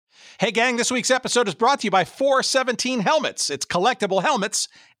Hey gang, this week's episode is brought to you by 417 Helmets. It's collectible helmets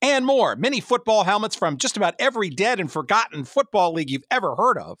and more. Mini football helmets from just about every dead and forgotten football league you've ever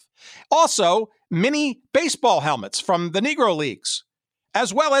heard of. Also, mini baseball helmets from the Negro Leagues,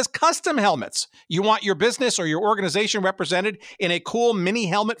 as well as custom helmets. You want your business or your organization represented in a cool mini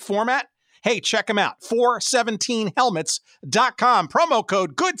helmet format? Hey, check them out. 417helmets.com. Promo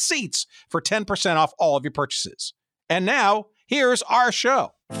code GOODSEATS for 10% off all of your purchases. And now, here's our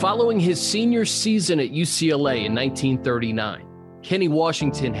show. Following his senior season at UCLA in 1939, Kenny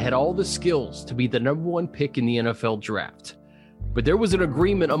Washington had all the skills to be the number one pick in the NFL draft. But there was an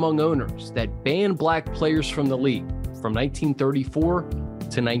agreement among owners that banned black players from the league from 1934 to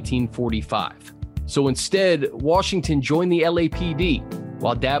 1945. So instead, Washington joined the LAPD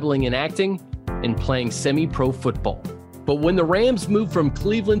while dabbling in acting and playing semi-pro football. But when the Rams moved from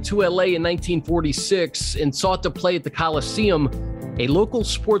Cleveland to LA in 1946 and sought to play at the Coliseum, a local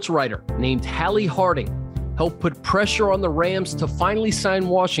sports writer named Hallie Harding helped put pressure on the Rams to finally sign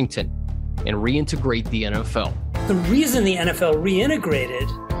Washington and reintegrate the NFL. The reason the NFL reintegrated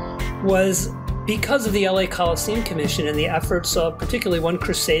was because of the LA Coliseum Commission and the efforts of particularly one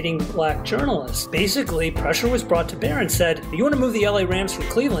crusading black journalist. Basically, pressure was brought to bear and said, you want to move the LA Rams from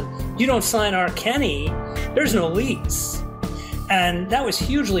Cleveland, you don't sign our Kenny, there's no lease. And that was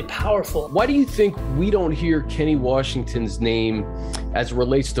hugely powerful. Why do you think we don't hear Kenny Washington's name as it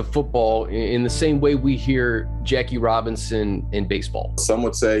relates to football in the same way we hear Jackie Robinson in baseball? Some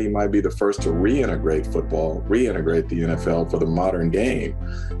would say he might be the first to reintegrate football, reintegrate the NFL for the modern game.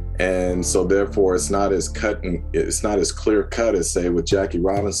 And so therefore it's not as clear cut as, say, with Jackie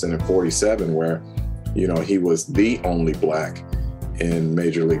Robinson in 47, where, you know, he was the only black in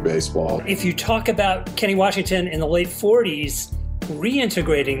Major League Baseball. If you talk about Kenny Washington in the late 40s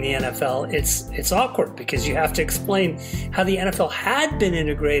reintegrating the NFL, it's awkward because you have to explain how the NFL had been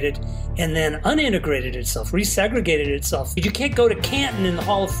integrated and then unintegrated itself, resegregated itself. You can't go to Canton in the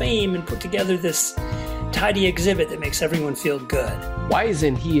Hall of Fame and put together this tidy exhibit that makes everyone feel good. Why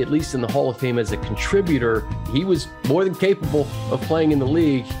isn't he at least in the Hall of Fame as a contributor? He was more than capable of playing in the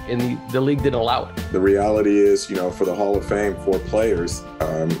league, and the league didn't allow it. The reality is, you know, for the Hall of Fame for players,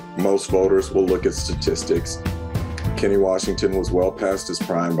 most voters will look at statistics. Kenny Washington was well past his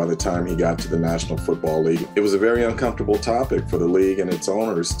prime by the time he got to the National Football League. It was a very uncomfortable topic for the league and its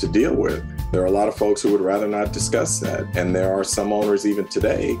owners to deal with. There are a lot of folks who would rather not discuss that. And there are some owners even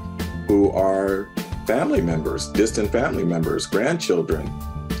today who are family members, distant family members, grandchildren,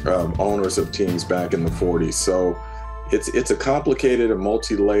 owners of teams back in the 40s. So it's a complicated and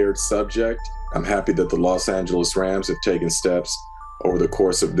multi-layered subject. I'm happy that the Los Angeles Rams have taken steps over the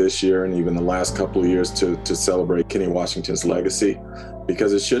course of this year and even the last couple of years to celebrate Kenny Washington's legacy,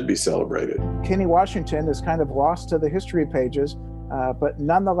 because it should be celebrated. Kenny Washington is kind of lost to the history pages, but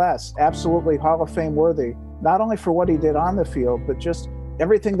nonetheless, absolutely Hall of Fame worthy, not only for what he did on the field, but just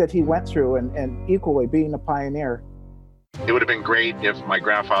everything that he went through and equally being a pioneer. It would have been great if my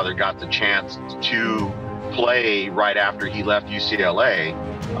grandfather got the chance to play right after he left UCLA,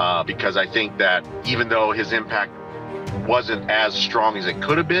 because I think that even though his impact wasn't as strong as it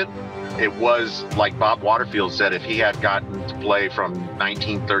could have been, it was, like Bob Waterfield said, if he had gotten to play from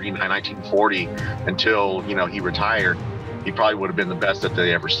 1939, 1940 until, you know, he retired, he probably would have been the best that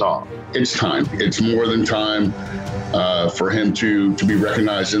they ever saw. It's time. It's more than time for him to be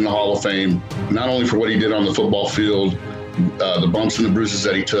recognized in the Hall of Fame, not only for what he did on the football field, the bumps and the bruises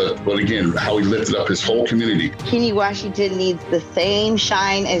that he took, but again, how he lifted up his whole community. Kenny Washington needs the same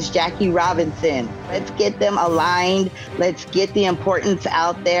shine as Jackie Robinson. Let's get them aligned. Let's get the importance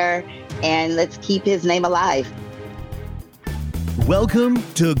out there, and let's keep his name alive. Welcome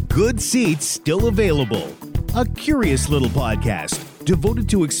to Good Seats Still Available, a curious little podcast devoted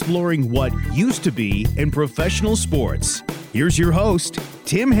to exploring what used to be in professional sports. Here's your host,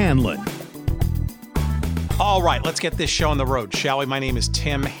 Tim Hanlon. All right, let's get this show on the road, shall we? My name is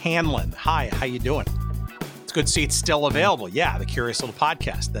Tim Hanlon. Hi, how you doing? It's Good Seats Still Available. Yeah, the curious little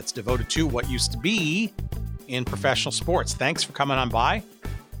podcast that's devoted to what used to be in professional sports. Thanks for coming on by.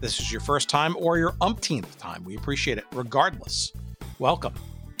 This is your first time or your umpteenth time. We appreciate it regardless. Welcome.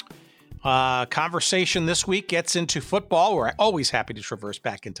 Conversation this week gets into football. We're always happy to traverse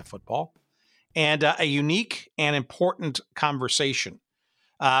back into football. And a unique and important conversation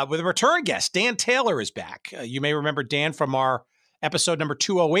with a return guest. Dan Taylor is back. You may remember Dan from our episode number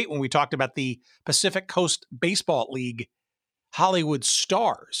 208 when we talked about the Pacific Coast Baseball League Hollywood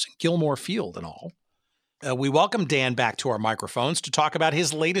Stars, Gilmore Field and all. We welcome Dan back to our microphones to talk about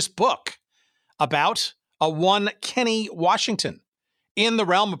his latest book about a one Kenny Washington in the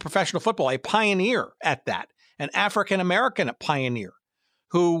realm of professional football, a pioneer at that, an African-American pioneer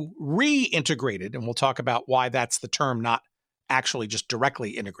who reintegrated, and we'll talk about why that's the term, not actually just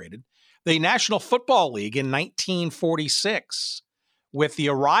directly integrated, the National Football League in 1946 with the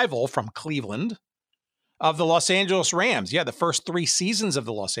arrival from Cleveland of the Los Angeles Rams. Yeah, the first 3 seasons of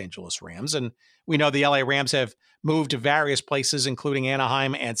the Los Angeles Rams. And we know the LA Rams have moved to various places, including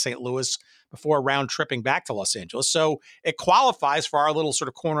Anaheim and St. Louis, before round tripping back to Los Angeles. So it qualifies for our little sort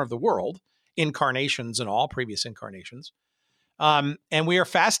of corner of the world, incarnations and all, previous incarnations. And we are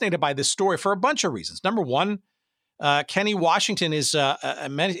fascinated by this story for a bunch of reasons. Number one, Kenny Washington is,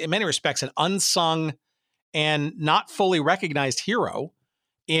 in many respects, an unsung and not fully recognized hero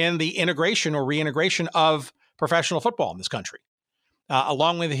in the integration or reintegration of professional football in this country.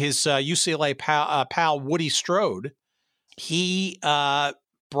 Along with his UCLA pal Woody Strode, he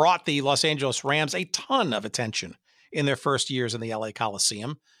brought the Los Angeles Rams a ton of attention in their first years in the LA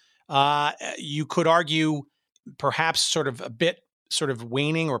Coliseum. You could argue perhaps sort of a bit sort of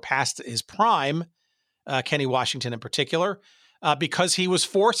waning or past his prime, Kenny Washington in particular, because he was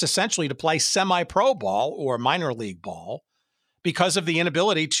forced essentially to play semi-pro ball or minor league ball because of the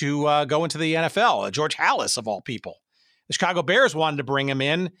inability to go into the NFL. George Halas, of all people. The Chicago Bears wanted to bring him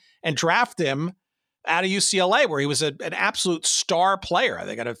in and draft him out of UCLA, where he was an absolute star player.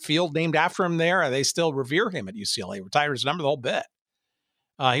 They got a field named after him there. They still revere him at UCLA. Retired his number the whole bit.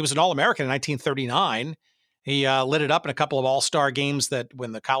 He was an All-American in 1939. He lit it up in a couple of all-star games that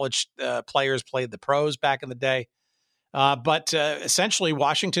when the college players played the pros back in the day. But essentially,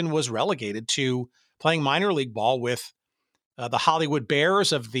 Washington was relegated to playing minor league ball with the Hollywood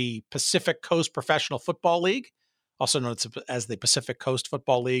Bears of the Pacific Coast Professional Football League, also known as the Pacific Coast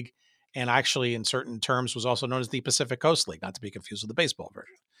Football League, and actually in certain terms was also known as the Pacific Coast League, not to be confused with the baseball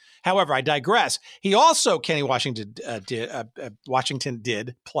version. However, I digress. He also, Kenny Washington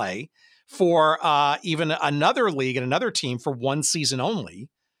did play for even another league and another team for one season only,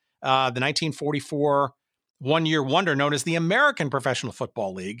 the 1944 one-year wonder known as the American Professional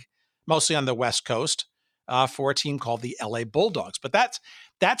Football League, mostly on the West Coast, for a team called the LA Bulldogs. But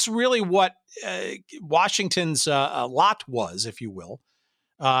that's really what Washington's lot was, if you will,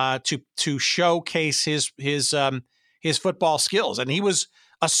 to showcase his football skills. And he was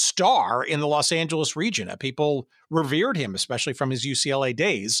a star in the Los Angeles region. People revered him, especially from his UCLA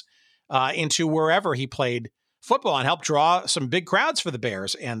days, into wherever he played football, and helped draw some big crowds for the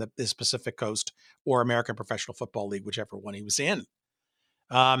Bears and this Pacific Coast or American Professional Football League, whichever one he was in.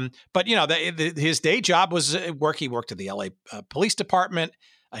 But, you know, his day job was work. He worked at the LA Police Department.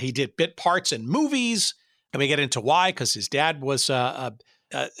 He did bit parts in movies. And we get into why, because his dad was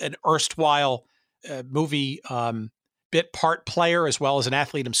an erstwhile movie bit part player as well as an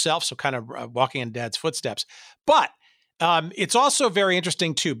athlete himself, so kind of walking in dad's footsteps. But it's also very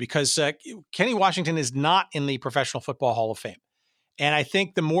interesting, too, because Kenny Washington is not in the Professional Football Hall of Fame. And I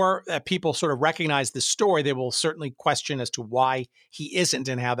think the more people sort of recognize this story, they will certainly question as to why he isn't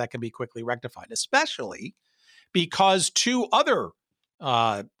and how that can be quickly rectified, especially because 2 other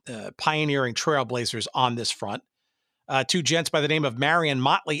pioneering trailblazers on this front, 2 gents by the name of Marion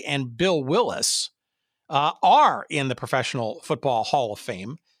Motley and Bill Willis, are in the Professional Football Hall of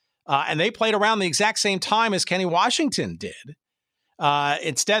Fame. And they played around the exact same time as Kenny Washington did.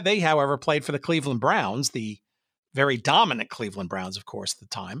 Instead, they, however, played for the Cleveland Browns, the very dominant Cleveland Browns, of course, at the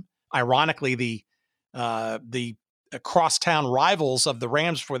time. Ironically, the crosstown rivals of the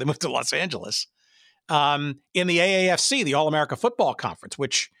Rams before they moved to Los Angeles. In the AAFC, the All-America Football Conference,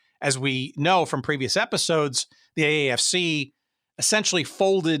 which, as we know from previous episodes, the AAFC essentially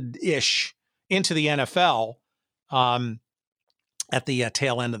folded-ish into the NFL at the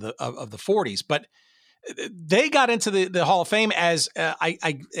tail end of the 40s. But they got into the Hall of Fame as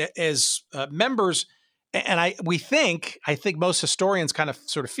members. And I think most historians kind of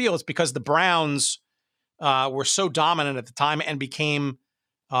sort of feel it's because the Browns were so dominant at the time and became,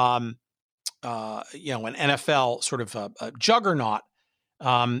 an NFL sort of a juggernaut.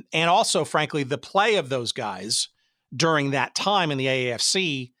 And also, frankly, the play of those guys during that time in the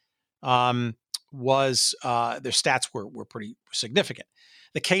AAFC was their stats were pretty significant.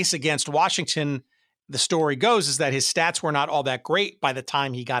 The case against Washington, the story goes, is that his stats were not all that great by the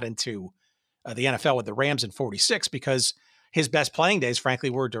time he got into the NFL with the Rams in 46, because his best playing days, frankly,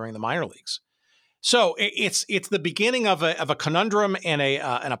 were during the minor leagues. So it's the beginning of a conundrum and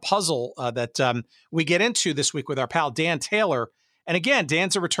a puzzle that we get into this week with our pal Dan Taylor. And again,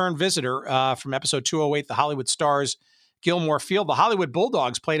 Dan's a return visitor from episode 208, The Hollywood Stars, Gilmore Field. The Hollywood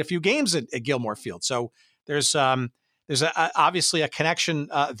Bulldogs played a few games at Gilmore Field, so there's obviously a connection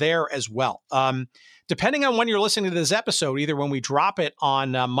there as well. Depending on when you're listening to this episode, either when we drop it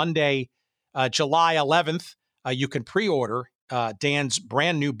on Monday, July 11th, you can pre-order Dan's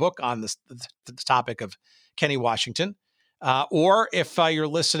brand new book on the topic of Kenny Washington. Or if you're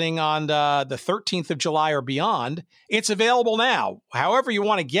listening on the 13th of July or beyond, it's available now. However you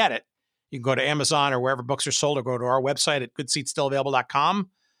want to get it, you can go to Amazon or wherever books are sold, or go to our website at goodseatsstillavailable.com.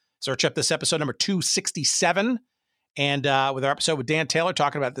 Search up this episode number 267. And with our episode with Dan Taylor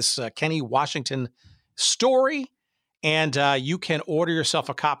talking about this Kenny Washington story. And you can order yourself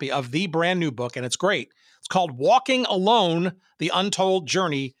a copy of the brand new book, and it's great. It's called Walking Alone, The Untold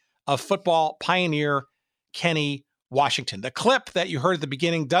Journey of Football Pioneer Kenny Washington. The clip that you heard at the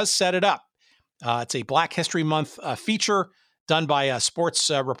beginning does set it up. It's a Black History Month feature done by sports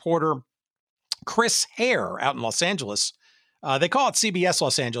reporter Chris Hare out in Los Angeles. They call it CBS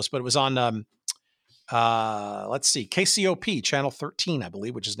Los Angeles, but it was on, KCOP, Channel 13, I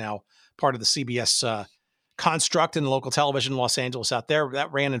believe, which is now part of the CBS construct in local television in Los Angeles out there.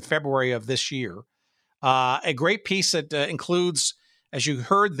 That ran in February of this year. A great piece that includes, as you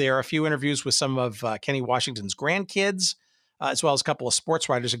heard there, a few interviews with some of Kenny Washington's grandkids, as well as a couple of sports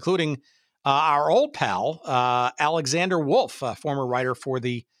writers, including our old pal, Alexander Wolf, former writer for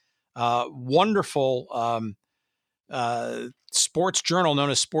the wonderful sports journal known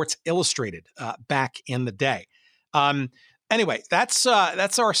as Sports Illustrated back in the day. Anyway, that's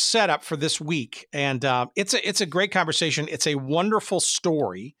our setup for this week, and it's a great conversation. It's a wonderful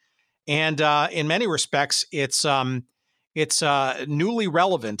story, and in many respects, it's newly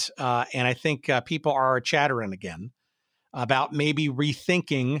relevant, and I think people are chattering again about maybe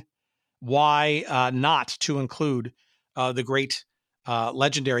rethinking why not to include the great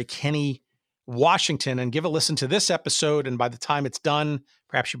legendary Kenny Washington. And give a listen to this episode, and by the time it's done,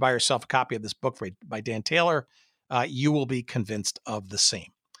 perhaps you buy yourself a copy of this book by Dan Taylor. You will be convinced of the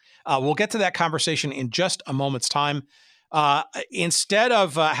same. We'll get to that conversation in just a moment's time. Instead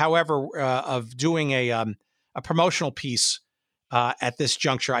of, however, of doing a promotional piece at this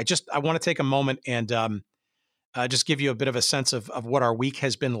juncture, I want to take a moment and just give you a bit of a sense of what our week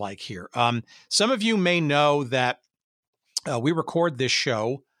has been like here. Some of you may know that we record this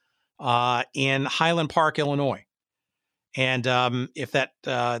show in Highland Park, Illinois. And if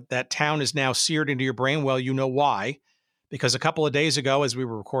that town is now seared into your brain, well, you know why. Because a couple of days ago, as we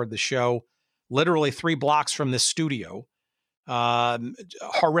record the show, literally 3 blocks from this studio,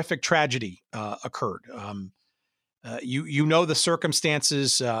 horrific tragedy occurred. You know the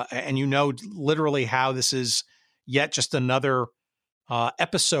circumstances, and you know literally how this is yet just another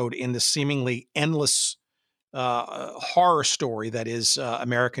episode in the seemingly endless horror story that is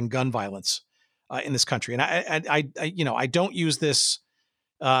American gun violence in this country. And I don't use this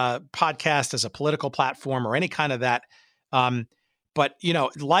podcast as a political platform or any kind of that. But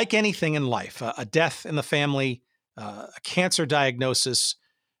like anything in life, a death in the family, a cancer diagnosis,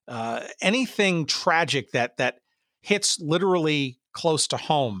 anything tragic that hits literally close to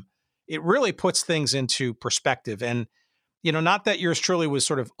home, it really puts things into perspective. And not that yours truly was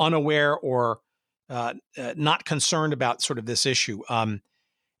sort of unaware or not concerned about sort of this issue.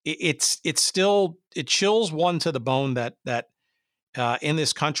 It chills one to the bone that in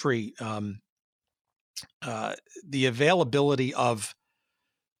this country, the availability of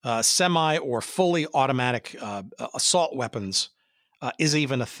semi or fully automatic assault weapons is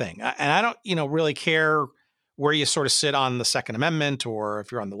even a thing. And I don't, really care where you sort of sit on the Second Amendment, or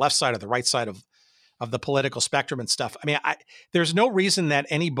if you're on the left side or the right side of the political spectrum and stuff. I mean, there's no reason that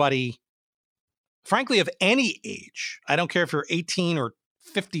anybody, frankly, of any age, I don't care if you're 18 or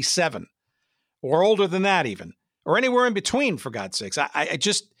 57 or older than that even, or anywhere in between, for God's sakes. I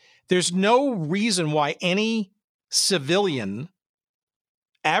just, there's no reason why any civilian,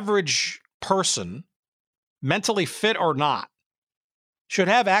 average person, mentally fit or not, should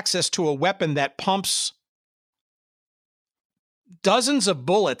have access to a weapon that pumps dozens of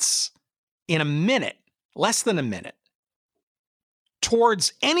bullets in a minute, less than a minute,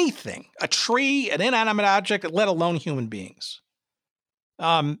 towards anything, a tree, an inanimate object, let alone human beings.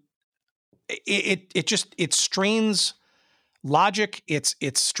 It strains logic.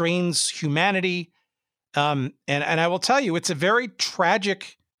 It strains humanity. And I will tell you, it's a very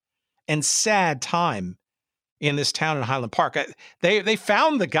tragic and sad time in this town in Highland Park. They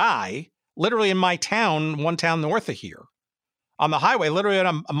found the guy literally in my town, one town north of here, on the highway, literally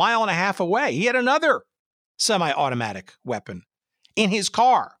a mile and a half away. He had another semi-automatic weapon in his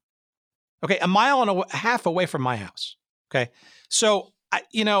car. Okay, a mile and a half away from my house. Okay, so I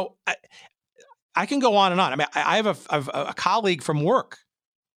can go on and on. I mean, I have a colleague from work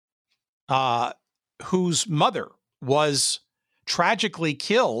whose mother was tragically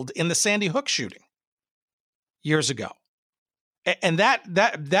killed in the Sandy Hook shooting years ago, and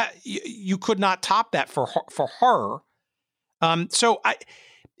that you could not top that for horror. So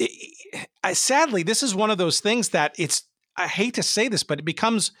I sadly, this is one of those things that I hate to say this, but it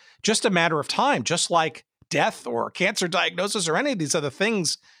becomes just a matter of time, just like death or cancer diagnosis or any of these other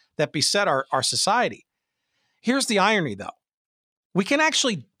things that beset our society. Here's the irony, though. We can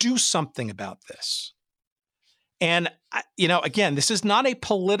actually do something about this. And, again, this is not a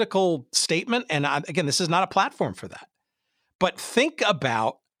political statement. And again, this is not a platform for that. But think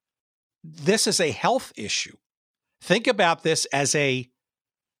about this as a health issue. Think about this as a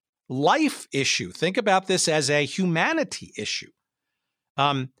life issue. Think about this as a humanity issue.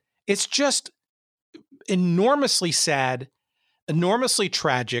 It's just enormously sad, enormously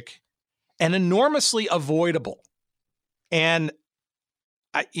tragic, and enormously avoidable. And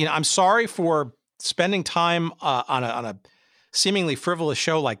I'm sorry for spending time on a seemingly frivolous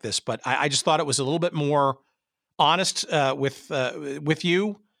show like this, but I just thought it was a little bit more honest with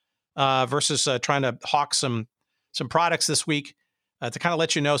you versus trying to hawk some products this week to kind of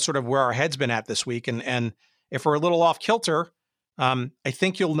let you know sort of where our head's been at this week. And if we're a little off kilter, I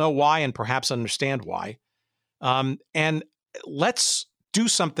think you'll know why and perhaps understand why. And let's do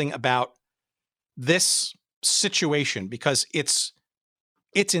something about this situation because it's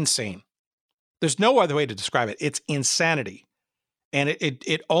insane. There's no other way to describe it. It's insanity. And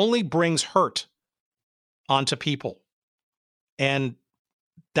it only brings hurt onto people. And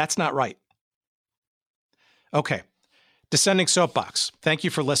that's not right. Okay. Descending Soapbox. Thank you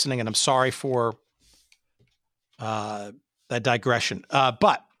for listening. And I'm sorry for that digression.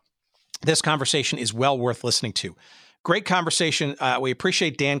 But this conversation is well worth listening to. Great conversation. We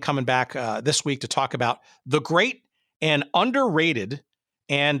appreciate Dan coming back this week to talk about the great and underrated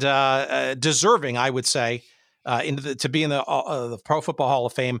and deserving, I would say, to be in the Pro Football Hall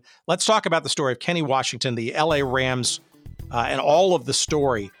of Fame. Let's talk about the story of Kenny Washington, the LA Rams, and all of the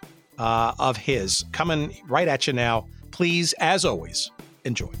story of his. Coming right at you now. Please, as always,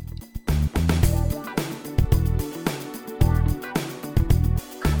 enjoy.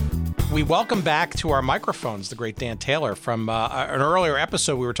 We welcome back to our microphones the great Dan Taylor. From an earlier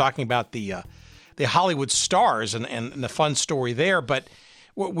episode, we were talking about the Hollywood stars and the fun story there, but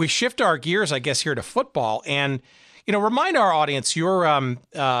we shift our gears, I guess, here to football, and remind our audience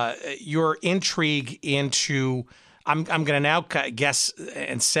your intrigue into. I'm going to now guess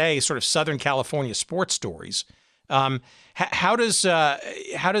and say sort of Southern California sports stories. How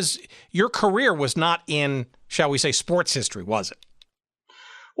does your career was not in, shall we say, sports history, was it?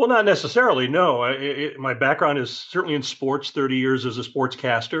 Well, not necessarily. No, my background is certainly in sports. 30 years as a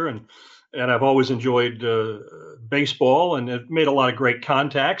sportscaster, and I've always enjoyed baseball, and have made a lot of great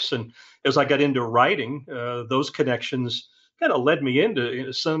contacts. And as I got into writing, those connections kind of led me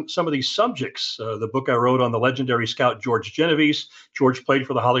into some of these subjects. The book I wrote on the legendary scout George Genovese. George played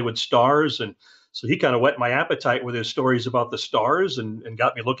for the Hollywood Stars, and so he kind of whet my appetite with his stories about the Stars, and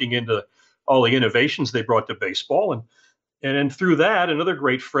got me looking into all the innovations they brought to baseball. And then through that, another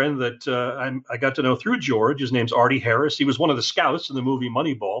great friend that I got to know through George, his name's Artie Harris. He was one of the scouts in the movie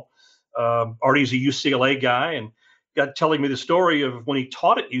Moneyball. Artie's a UCLA guy, and got telling me the story of when he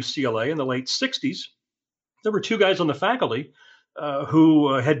taught at UCLA in the late 60s. There were two guys on the faculty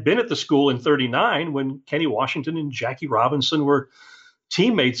who had been at the school in 1939 when Kenny Washington and Jackie Robinson were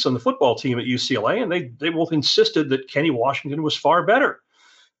teammates on the football team at UCLA, and they both insisted that Kenny Washington was far better.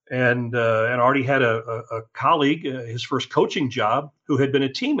 And Artie had a colleague, his first coaching job, who had been a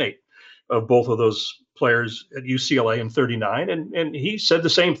teammate of both of those players at UCLA in 1939, and he said the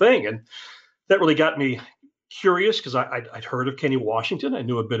same thing. And that really got me curious because I'd heard of Kenny Washington. I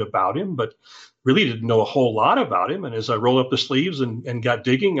knew a bit about him, but really didn't know a whole lot about him. And as I rolled up the sleeves and got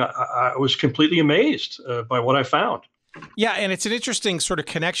digging, I was completely amazed by what I found. Yeah, and it's an interesting sort of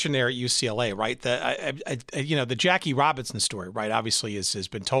connection there at UCLA, right? The Jackie Robinson story, right? Obviously, has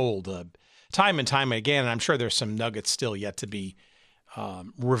been told time and time again, and I'm sure there's some nuggets still yet to be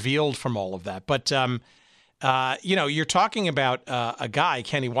revealed from all of that. But you're talking about a guy,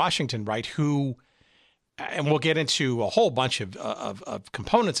 Kenny Washington, right? Who, and we'll get into a whole bunch of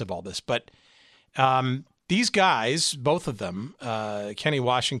components of all this, but these guys, both of them, Kenny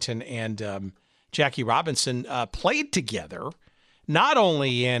Washington and Jackie Robinson, played together, not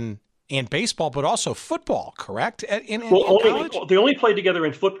only in baseball, but also football, correct? In college? They only played together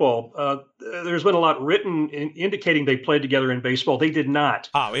in football. There's been a lot written indicating they played together in baseball. They did not.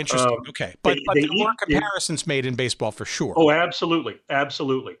 Oh, interesting. Okay. But there were comparisons made in baseball for sure. Oh, absolutely.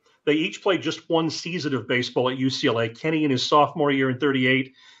 Absolutely. They each played just one season of baseball at UCLA. Kenny in his sophomore year in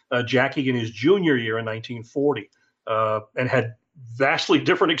 1938, Jackie in his junior year in 1940, and had vastly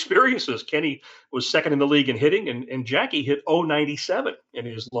different experiences. Kenny was second in the league in hitting, and Jackie hit .097 in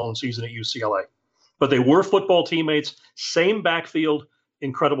his lone season at UCLA. But they were football teammates, same backfield,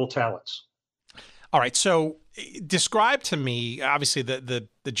 incredible talents. All right, so describe to me, obviously, the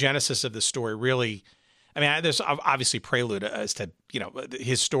genesis of the story. Really, I mean, there's obviously prelude as to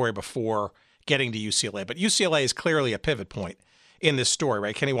his story before getting to UCLA, but UCLA is clearly a pivot point in this story,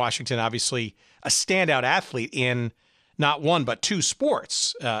 right? Kenny Washington, obviously a standout athlete in not one but two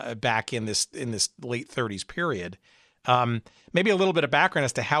sports back in this late 30s period. Maybe a little bit of background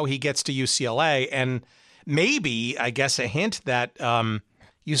as to how he gets to UCLA, and maybe, I guess, a hint that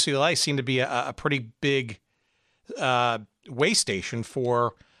UCLA seemed to be a pretty big way station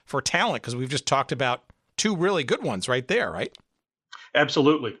for talent, because we've just talked about two really good ones right there, right?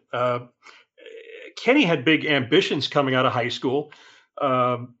 Absolutely. Kenny had big ambitions coming out of high school.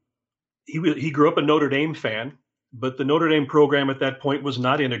 He grew up a Notre Dame fan, but the Notre Dame program at that point was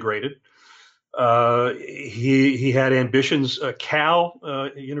not integrated. He had ambitions.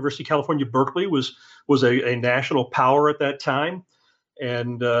 University of California, Berkeley was a national power at that time,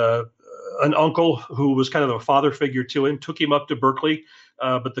 and an uncle who was kind of a father figure to him took him up to Berkeley.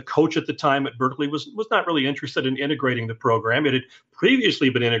 But the coach at the time at Berkeley was not really interested in integrating the program. It had previously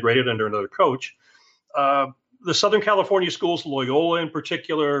been integrated under another coach. The Southern California schools, Loyola in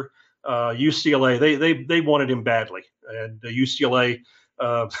particular, UCLA, they wanted him badly. And UCLA,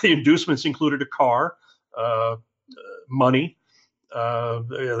 the inducements included a car, money.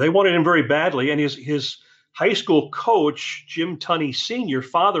 They wanted him very badly. And his high school coach, Jim Tunney Sr.,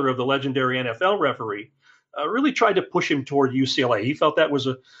 father of the legendary NFL referee, really tried to push him toward UCLA. He felt that was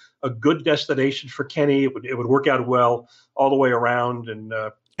a good destination for Kenny. It would work out well all the way around. And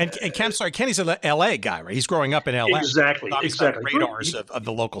Ken, sorry, Kenny's an LA guy, right? He's growing up in LA. Exactly. Radars of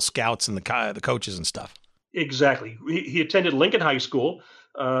the local scouts and the coaches and stuff. Exactly. He attended Lincoln High School.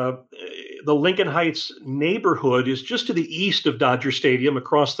 The Lincoln Heights neighborhood is just to the east of Dodger Stadium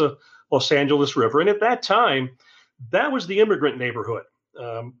across the Los Angeles River. And at that time, that was the immigrant neighborhood.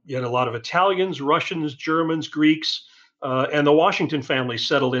 You had a lot of Italians, Russians, Germans, Greeks, and the Washington family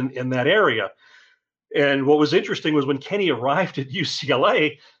settled in that area. And what was interesting was when Kenny arrived at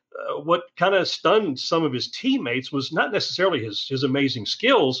UCLA, what kind of stunned some of his teammates was not necessarily his amazing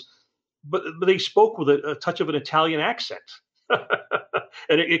skills, but they spoke with a touch of an Italian accent.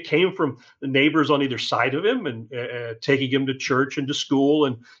 And it came from the neighbors on either side of him and taking him to church and to school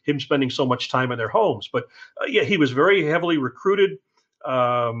and him spending so much time in their homes. But he was very heavily recruited.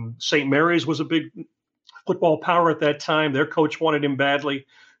 St. Mary's was a big football power at that time. Their coach wanted him badly.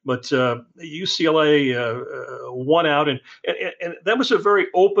 But UCLA won out, and that was a very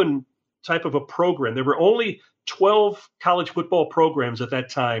open type of a program. There were only 12 college football programs at that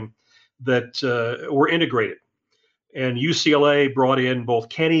time that were integrated. And UCLA brought in both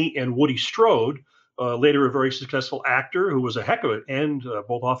Kenny and Woody Strode, later a very successful actor who was a heck of it, and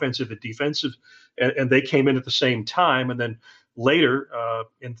both offensive and defensive, and they came in at the same time. And then later,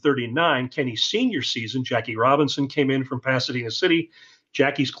 in 1939, Kenny's senior season, Jackie Robinson came in from Pasadena City.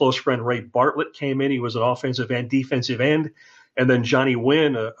 Jackie's close friend Ray Bartlett came in. He was an offensive and defensive end. And then Johnny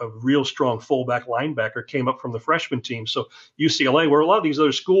Wynn, a real strong fullback linebacker, came up from the freshman team. So UCLA, where a lot of these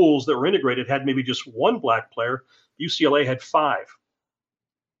other schools that were integrated had maybe just one black player, UCLA had 5.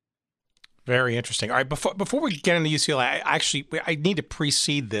 Very interesting. All right, before we get into UCLA, I need to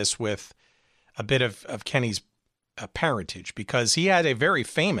precede this with a bit of Kenny's parentage, because he had a very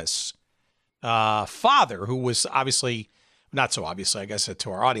famous father who was obviously, not so obviously, I guess,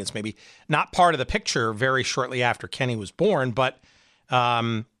 to our audience, maybe not part of the picture very shortly after Kenny was born, but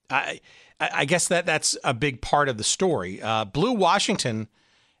I guess that's a big part of the story. Blue Washington,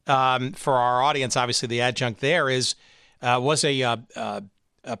 for our audience, obviously the adjunct there was a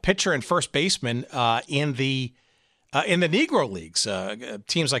pitcher and first baseman in the Negro Leagues,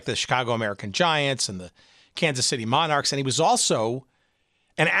 teams like the Chicago American Giants and the Kansas City Monarchs, and he was also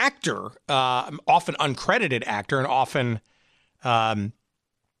an actor, often uncredited actor, and often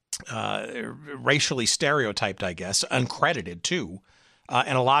racially stereotyped, I guess, uncredited too,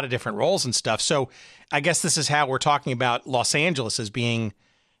 in a lot of different roles and stuff. So I guess this is how we're talking about Los Angeles as being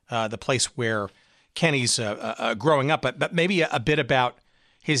the place where Kenny's growing up, but maybe a bit about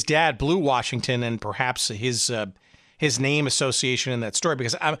his dad, Blue Washington, and perhaps his name association in that story,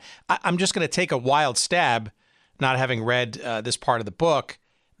 because I'm just going to take a wild stab, not having read this part of the book,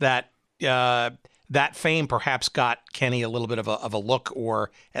 that that fame perhaps got Kenny a little bit of a look,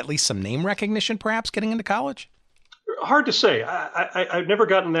 or at least some name recognition, perhaps getting into college? Hard to say. I've never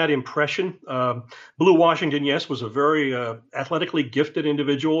gotten that impression. Blue Washington, yes, was a very athletically gifted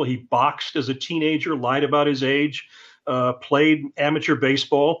individual. He boxed as a teenager, lied about his age, played amateur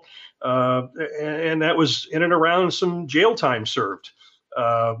baseball, and that was in and around some jail time served.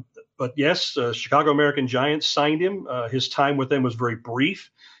 But yes, Chicago American Giants signed him. His time with them was very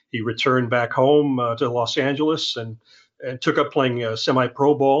brief. He returned back home to Los Angeles and took up playing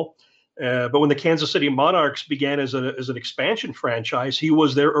semi-pro ball. But when the Kansas City Monarchs began as an expansion franchise, he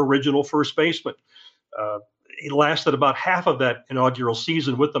was their original first baseman. He lasted about half of that inaugural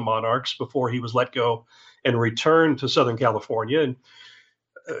season with the Monarchs before he was let go and returned to Southern California and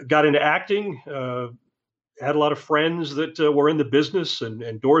got into acting. Had a lot of friends that were in the business,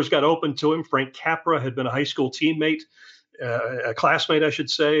 and doors got open to him. Frank Capra had been a high school teammate, a classmate, I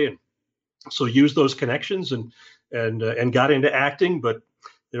should say, and so used those connections and got into acting. But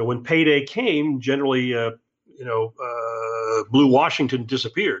when payday came, generally, Blue Washington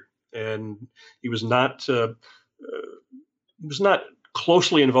disappeared, and he was not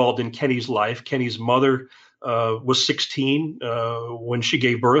closely involved in Kenny's life. Kenny's mother was 16 when she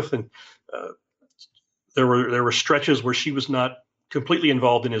gave birth, and there were stretches where she was not completely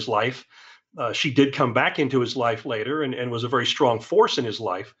involved in his life. She did come back into his life later and was a very strong force in his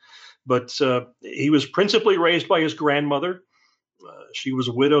life. But he was principally raised by his grandmother. She was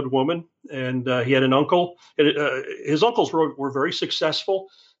a widowed woman, and he had an uncle. His uncles were very successful,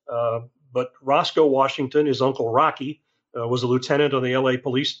 but Roscoe Washington, his uncle Rocky, was a lieutenant on the LA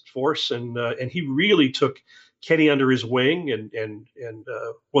police force, and he really took Kenny under his wing and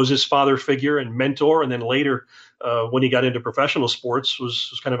was his father figure and mentor. And then later, when he got into professional sports,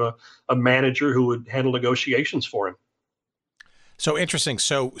 was kind of a manager who would handle negotiations for him. So interesting.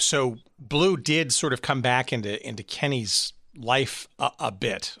 So Blue did sort of come back into Kenny's life a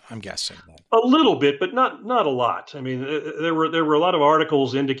bit, I'm guessing. A little bit, but not a lot. I mean, there were a lot of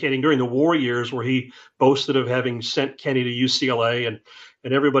articles indicating during the war years where he boasted of having sent Kenny to UCLA, and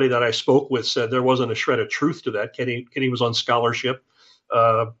everybody that I spoke with said there wasn't a shred of truth to that. Kenny was on scholarship.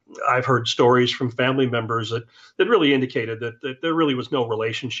 I've heard stories from family members that really indicated that there really was no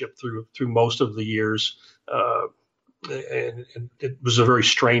relationship through most of the years. And it was a very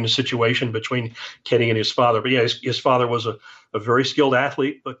strange situation between Kenny and his father. But yeah, his father was a very skilled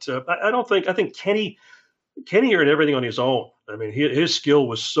athlete. But I think Kenny earned everything on his own. I mean, his skill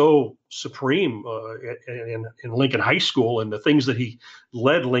was so supreme in Lincoln High School, and the things that he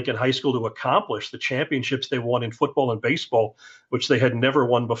led Lincoln High School to accomplish, the championships they won in football and baseball, which they had never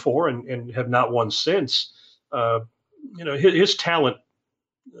won before and have not won since. His talent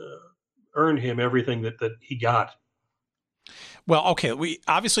earned him everything that he got. Well, okay.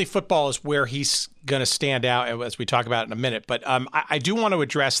 Obviously football is where he's going to stand out, as we talk about in a minute. But I do want to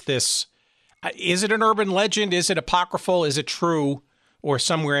address this. Is it an urban legend? Is it apocryphal? Is it true, or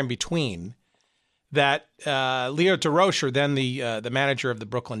somewhere in between? That Leo Durocher, then the manager of the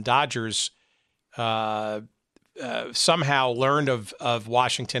Brooklyn Dodgers, somehow learned of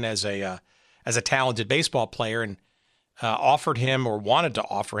Washington as a talented baseball player and offered him, or wanted to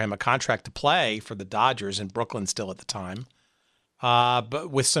offer him, a contract to play for the Dodgers in Brooklyn still at the time. But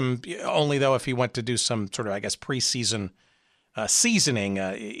with some, only though if he went to do some sort of, I guess, preseason seasoning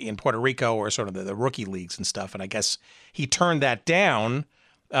in Puerto Rico, or sort of the rookie leagues and stuff. And I guess he turned that down.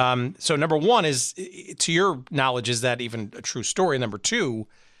 So number one is, to your knowledge, is that even a true story? Number two,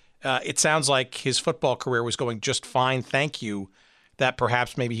 it sounds like his football career was going just fine, thank you, that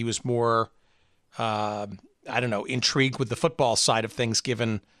perhaps maybe he was more, intrigued with the football side of things,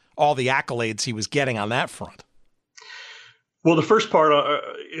 given all the accolades he was getting on that front. Well, the first part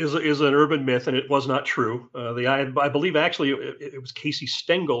is an urban myth, and it was not true. I believe actually it was Casey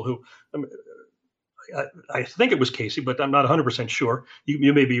Stengel who, I think it was Casey, but I'm not 100% sure.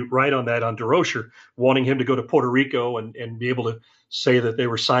 You may be right on that, on Durocher, wanting him to go to Puerto Rico and be able to say that they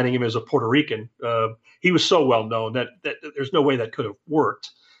were signing him as a Puerto Rican. He was so well known that there's no way that could have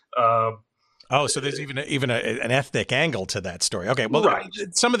worked. So there's even an ethnic angle to that story. Okay, well, right.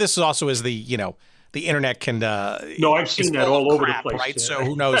 Some of this also is the internet can. No, I've seen that all over the place, right? Yeah. So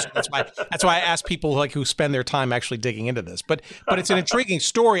who knows? That's why I ask people who spend their time actually digging into this. But it's an intriguing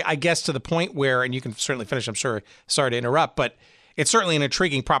story, I guess, to the point where, and you can certainly finish. I'm sorry to interrupt, but it's certainly an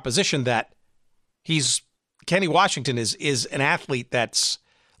intriguing proposition that Kenny Washington is an athlete that's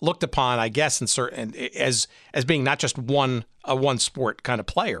looked upon, I guess, as being not just a one sport kind of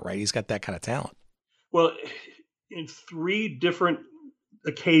player, right? He's got that kind of talent. Well, in three different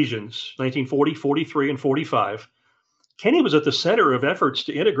occasions, 1940, 43, and 45, Kenny was at the center of efforts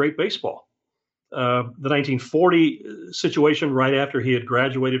to integrate baseball. The 1940 situation, right after he had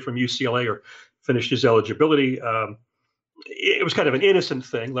graduated from UCLA or finished his eligibility, it was kind of an innocent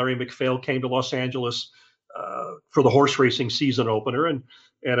thing. Larry McPhail came to Los Angeles for the horse racing season opener, and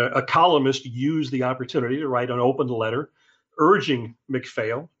a columnist used the opportunity to write an open letter urging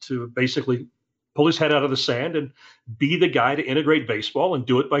McPhail to basically pull his head out of the sand and be the guy to integrate baseball and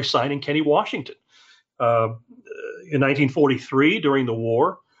do it by signing Kenny Washington. In 1943, during the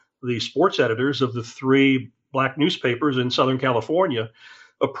war, the sports editors of the 3 black newspapers in Southern California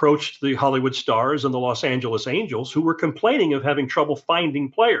approached the Hollywood Stars and the Los Angeles Angels, who were complaining of having trouble finding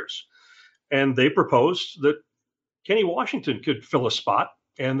players. And they proposed that Kenny Washington could fill a spot.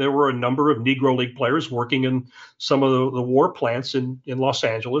 And there were a number of Negro League players working in some of the war plants in Los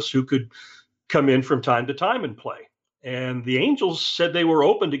Angeles who could come in from time to time and play. And the Angels said they were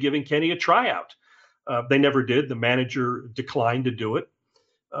open to giving Kenny a tryout. They never did. The manager declined to do it.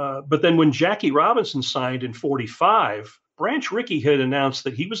 But then when Jackie Robinson signed in 45, Branch Rickey had announced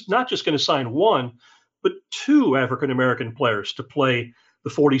that he was not just going to sign 1, but 2 African-American players to play the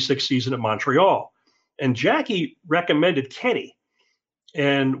 46th season at Montreal. And Jackie recommended Kenny.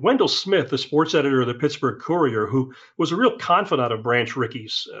 And Wendell Smith, the sports editor of the Pittsburgh Courier, who was a real confidant of Branch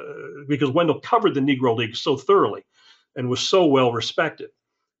Rickey's, because Wendell covered the Negro League so thoroughly and was so well respected.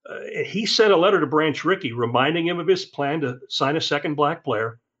 He sent a letter to Branch Rickey reminding him of his plan to sign a second black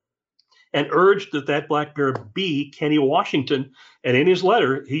player and urged that black player be Kenny Washington. And in his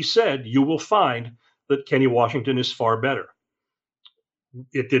letter, he said, "You will find that Kenny Washington is far better."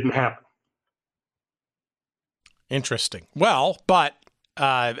 It didn't happen. Interesting. Well, but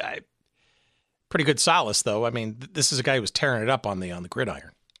pretty good solace, though. I mean, this is a guy who was tearing it up on the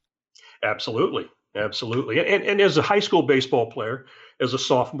gridiron. Absolutely. And as a high school baseball player, as a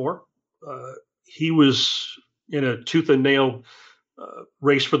sophomore, he was in a tooth and nail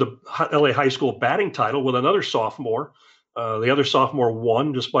race for the LA high school batting title with another sophomore. The other sophomore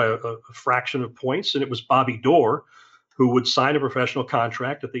won just by a fraction of points, and it was Bobby Doerr, who would sign a professional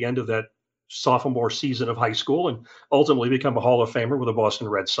contract at the end of that sophomore season of high school and ultimately become a Hall of Famer with the Boston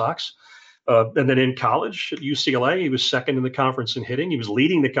Red Sox. And then in college at UCLA, he was second in the conference in hitting. He was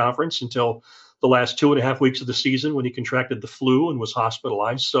leading the conference until the last 2.5 weeks of the season when he contracted the flu and was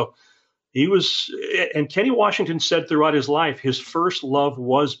hospitalized. So he was, and Kenny Washington said throughout his life, his first love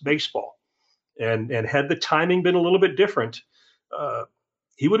was baseball. And had the timing been a little bit different,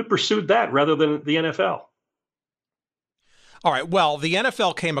 he would have pursued that rather than the NFL. All right. Well, the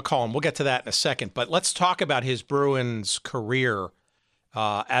NFL came a call, and we'll get to that in a second. But let's talk about his Bruins career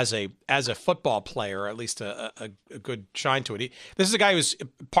as a football player, at least a good shine to it. This is a guy who's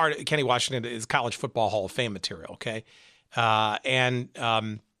part of Kenny Washington is College Football Hall of Fame material. Okay,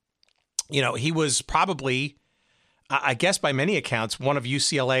 he was probably, I guess, by many accounts, one of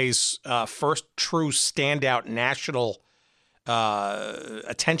UCLA's first true standout national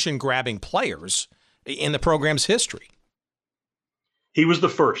attention-grabbing players in the program's history. He was the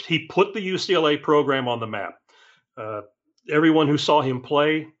first. He put the UCLA program on the map. Everyone who saw him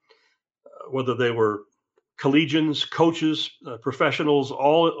play, whether they were collegians, coaches, professionals,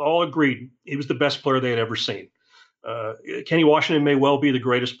 all agreed he was the best player they had ever seen. Kenny Washington may well be the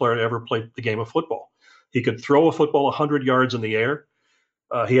greatest player to ever play the game of football. He could throw a football 100 yards in the air.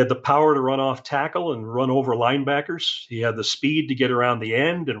 He had the power to run off tackle and run over linebackers. He had the speed to get around the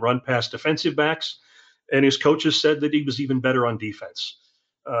end and run past defensive backs. And his coaches said that he was even better on defense.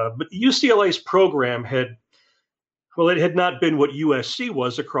 But UCLA's program had not been what USC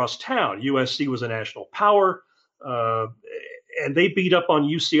was across town. USC was a national power, and they beat up on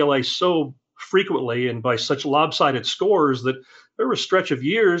UCLA so frequently and by such lopsided scores that there was a stretch of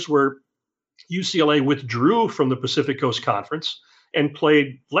years where UCLA withdrew from the Pacific Coast Conference and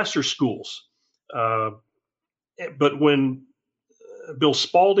played lesser schools. But when Bill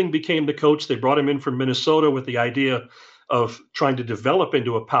Spalding became the coach, they brought him in from Minnesota with the idea of trying to develop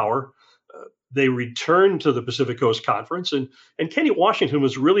into a power. They returned to the Pacific Coast Conference, and Kenny Washington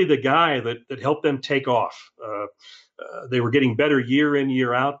was really the guy that helped them take off. They were getting better year in,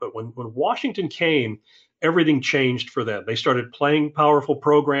 year out, but when Washington came, everything changed for them. They started playing powerful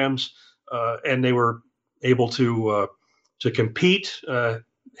programs, and they were able to compete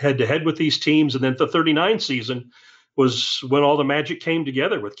head-to-head with these teams. And then the 39 season was when all the magic came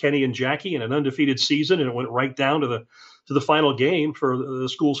together with Kenny and Jackie in an undefeated season, and it went right down to the final game for the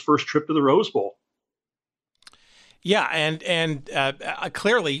school's first trip to the Rose Bowl. Yeah, and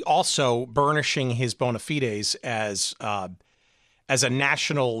clearly also burnishing his bona fides as a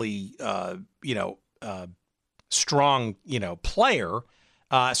nationally strong player,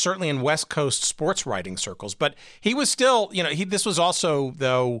 certainly in West Coast sports writing circles. But he was still this was also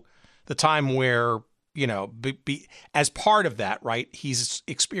though the time where as part of that, right, he's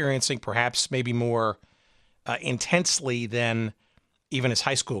experiencing perhaps maybe more intensely than even his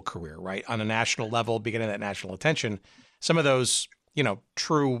high school career, right, on a national level, beginning that national attention, some of those,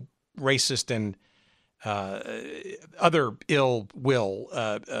 true racist and other ill will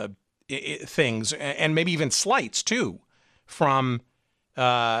things, and maybe even slights too, from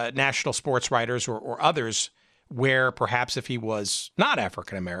national sports writers or others, where perhaps if he was not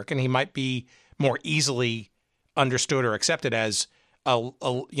African American, he might be more easily understood or accepted as a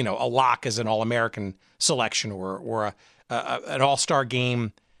lock as an All-American selection or an All-Star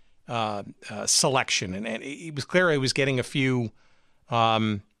game selection, and it was clear he was getting a few,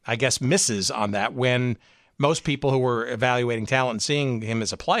 misses on that, when most people who were evaluating talent and seeing him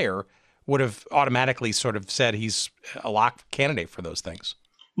as a player would have automatically sort of said he's a lock candidate for those things.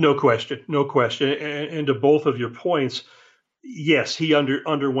 No question. And to both of your points, yes, he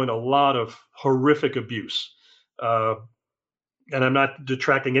underwent a lot of horrific abuse. And I'm not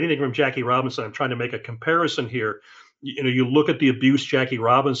detracting anything from Jackie Robinson. I'm trying to make a comparison here. You look at the abuse Jackie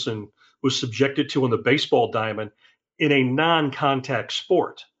Robinson was subjected to on the baseball diamond in a non-contact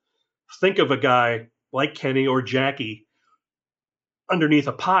sport. Think of a guy like Kenny or Jackie underneath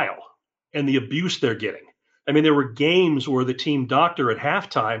a pile and the abuse they're getting. I mean, there were games where the team doctor at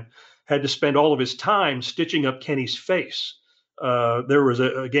halftime had to spend all of his time stitching up Kenny's face. There was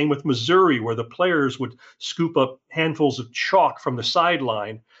a game with Missouri where the players would scoop up handfuls of chalk from the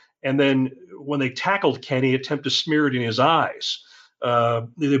sideline, and then when they tackled Kenny, attempt to smear it in his eyes.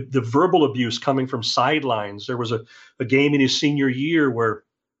 The verbal abuse coming from sidelines. There was a game in his senior year where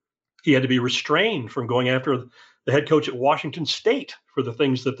he had to be restrained from going after the head coach at Washington State for the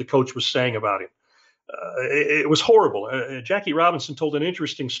things that the coach was saying about him. It was horrible. Jackie Robinson told an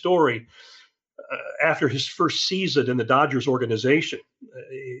interesting story after his first season in the Dodgers organization.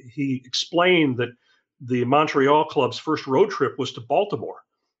 He explained that the Montreal club's first road trip was to Baltimore,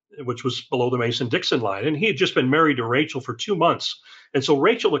 which was below the Mason-Dixon line. And he had just been married to Rachel for 2 months. And so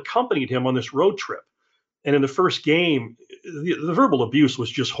Rachel accompanied him on this road trip. And in the first game, the verbal abuse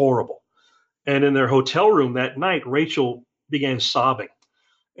was just horrible. And in their hotel room that night, Rachel began sobbing.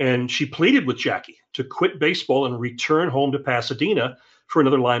 And she pleaded with Jackie to quit baseball and return home to Pasadena for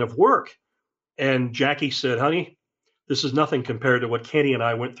another line of work. And Jackie said, "Honey, this is nothing compared to what Kenny and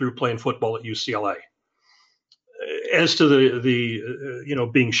I went through playing football at UCLA." As to the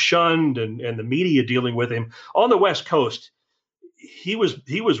being shunned and the media dealing with him on the West Coast, he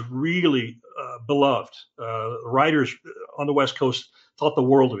was really beloved. Writers on the West Coast thought the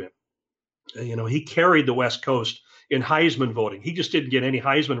world of him. He carried the West Coast in Heisman voting. He just didn't get any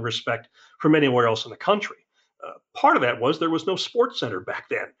Heisman respect from anywhere else in the country. Part of that was there was no Sports Center back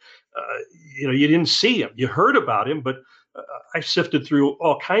then. You didn't see him. You heard about him, but I sifted through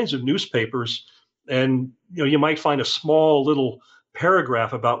all kinds of newspapers, and you might find a small little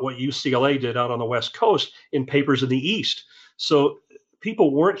paragraph about what UCLA did out on the West Coast in papers in the East. So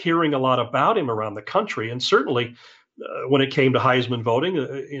people weren't hearing a lot about him around the country, and certainly when it came to Heisman voting,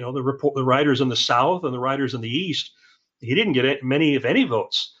 the writers in the South and the writers in the East, he didn't get many, if any,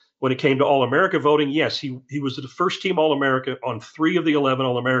 votes. When it came to All-America voting, yes, he was the first team All-America on 3 of the 11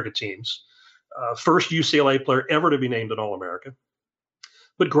 All-America teams, first UCLA player ever to be named an All-America.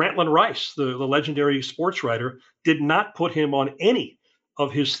 But Grantland Rice, the legendary sports writer, did not put him on any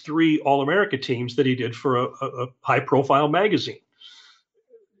of his 3 All-America teams that he did for a high-profile magazine.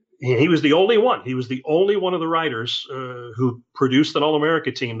 He was the only one. He was the only one of the writers who produced an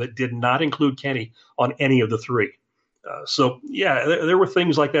All-America team that did not include Kenny on any of the 3. There were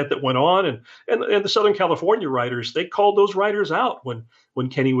things like that went on, and the Southern California writers, they called those writers out when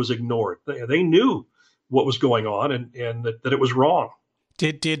Kenny was ignored. They knew what was going on and that it was wrong.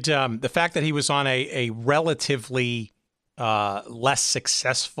 Did the fact that he was on a relatively less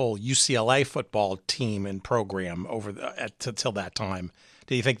successful UCLA football team and program till that time,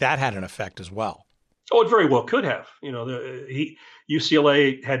 do you think that had an effect as well? Oh, it very well could have.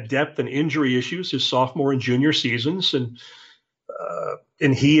 UCLA had depth and injury issues his sophomore and junior seasons, and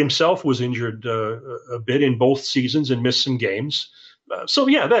he himself was injured a bit in both seasons and missed some games.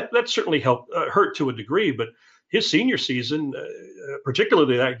 That certainly hurt to a degree. But his senior season,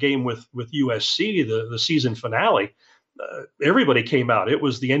 particularly that game with USC, the season finale, everybody came out. It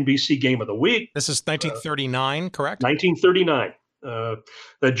was the NBC game of the week. This is 1939, correct? 1939.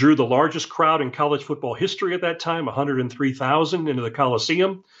 That drew the largest crowd in college football history at that time, 103,000 into the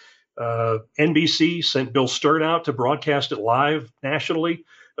Coliseum. NBC sent Bill Stern out to broadcast it live nationally.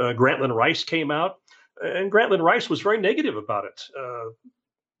 Grantland Rice came out, and Grantland Rice was very negative about it.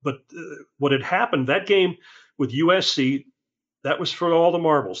 But what had happened, that game with USC, that was for all the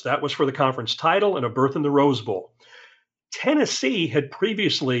marbles. That was for the conference title and a berth in the Rose Bowl. Tennessee had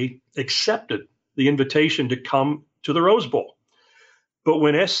previously accepted the invitation to come to the Rose Bowl. But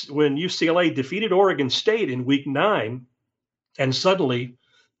when UCLA defeated Oregon State in Week 9, and suddenly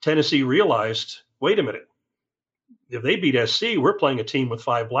Tennessee realized, wait a minute, if they beat SC, we're playing a team with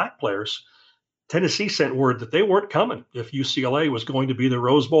 5 black players. Tennessee sent word that they weren't coming if UCLA was going to be the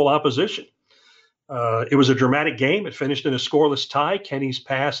Rose Bowl opposition. It was a dramatic game. It finished in a scoreless tie. Kenny's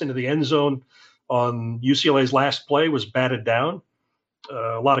pass into the end zone on UCLA's last play was batted down.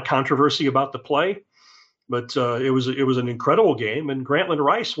 A lot of controversy about the play, but it was an incredible game. And Grantland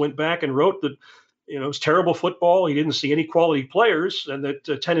Rice went back and wrote that it was terrible football. He didn't see any quality players, and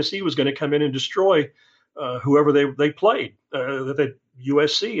that Tennessee was going to come in and destroy whoever they played. That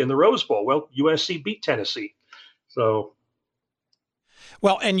USC in the Rose Bowl. Well, USC beat Tennessee, so.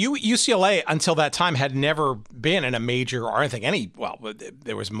 Well, and UCLA until that time had never been in a major, or I think any. Well,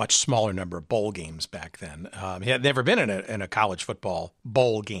 there was a much smaller number of bowl games back then. He had never been in a college football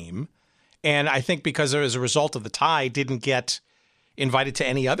bowl game, and I think because as a result of the tie, didn't get invited to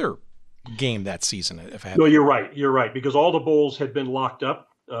any other game that season. No, you're right. You're right, because all the bowls had been locked up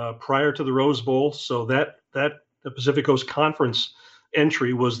prior to the Rose Bowl, so that the Pacific Coast Conference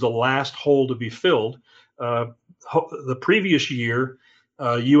entry was the last hole to be filled. The previous year,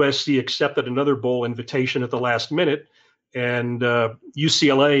 USC accepted another bowl invitation at the last minute, and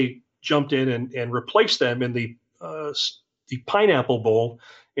UCLA jumped in and replaced them in the Pineapple Bowl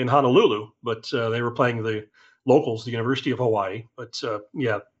in Honolulu. But they were playing the locals, the University of Hawaii. But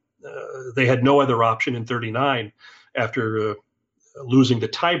they had no other option in '39 after losing the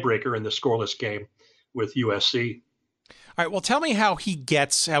tiebreaker in the scoreless game with USC. All right. Well, tell me how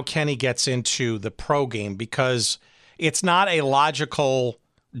Kenny gets into the pro game, because it's not a logical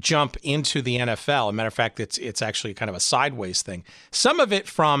jump into the NFL. As a matter of fact, it's actually kind of a sideways thing. Some of it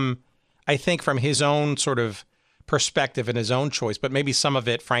I think from his own sort of perspective and his own choice, but maybe some of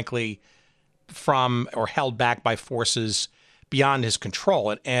it, frankly, from or held back by forces beyond his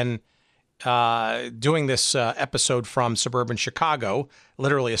control. And doing this episode from suburban Chicago,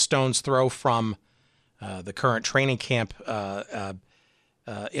 literally a stone's throw from the current training camp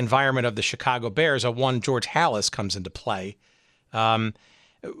environment of the Chicago Bears, one George Halas comes into play.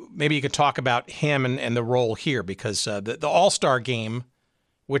 Maybe you could talk about him and the role here, because the All-Star game,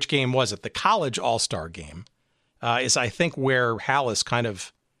 which game was it? The college All-Star game is, I think, where Halas kind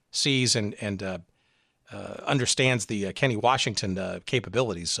of sees and understands the Kenny Washington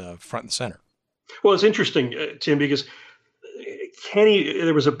capabilities front and center. Well, it's interesting, Tim, because Kenny,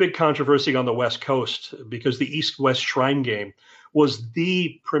 there was a big controversy on the West Coast because the East-West Shrine Game was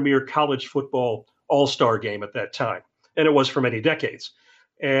the premier college football all-star game at that time. And it was for many decades.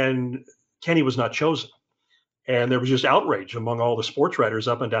 And Kenny was not chosen. And there was just outrage among all the sports writers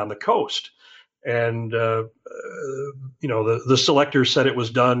up and down the coast. And, the selectors said it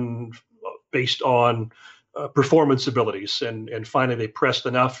was done based on performance abilities. And finally, they pressed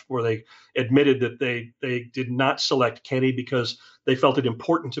enough where they admitted that they did not select Kenny because they felt it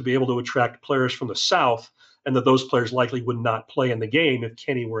important to be able to attract players from the South, and that those players likely would not play in the game if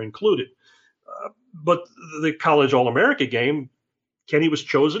Kenny were included. But the college All-America game, Kenny was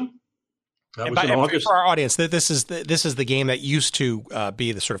chosen. That was in August. For our audience, this is the game that used to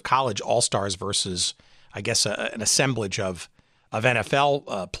be the sort of college All-Stars versus, I guess, an assemblage of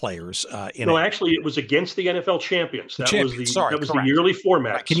NFL players. Actually, it was against the NFL champions. That was the yearly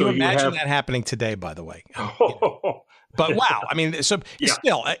format. Right. Can you imagine that happening today, by the way? But wow, I mean, so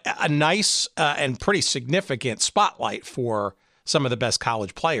still a nice and pretty significant spotlight for some of the best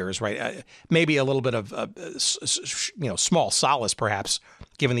college players, right? Maybe a little bit of small solace, perhaps,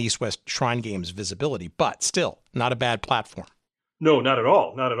 given the East-West Shrine Game's visibility, but still not a bad platform. No, not at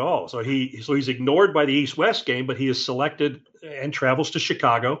all, not at all. So he's ignored by the East-West game, but he is selected and travels to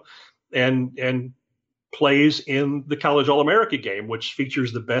Chicago, and plays in the College All-America game, which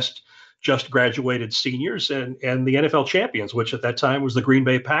features the best just graduated seniors and the NFL champions, which at that time was the Green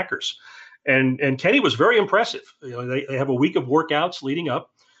Bay Packers. And Kenny was very impressive. They have a week of workouts leading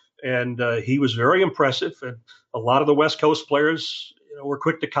up, and he was very impressive. And a lot of the West Coast players were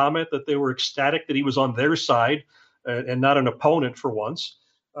quick to comment that they were ecstatic that he was on their side and not an opponent for once.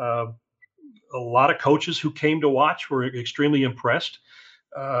 A lot of coaches who came to watch were extremely impressed.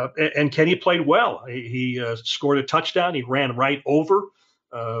 And Kenny played well. He scored a touchdown. He ran right over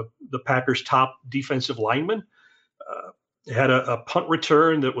the Packers' top defensive lineman. Had a punt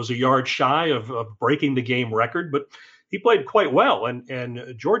return that was a yard shy of breaking the game record, but he played quite well.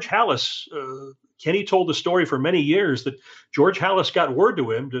 And George Halas, Kenny told the story for many years that George Halas got word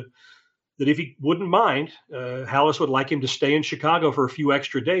to him that if he wouldn't mind, Halas would like him to stay in Chicago for a few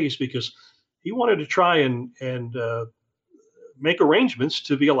extra days because he wanted to try and make arrangements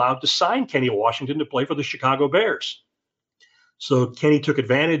to be allowed to sign Kenny Washington to play for the Chicago Bears. So Kenny took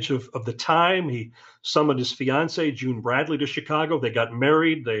advantage of the time. He summoned his fiancée, June Bradley, to Chicago. They got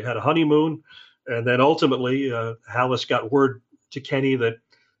married. They had a honeymoon. And then ultimately, Halas got word to Kenny that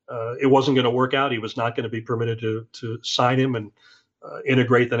it wasn't going to work out. He was not going to be permitted to sign him and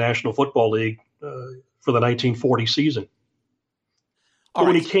integrate the National Football League for the 1940 season.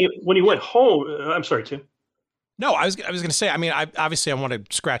 When he went home, I'm sorry, Tim. No, I was going to say, I mean, I want to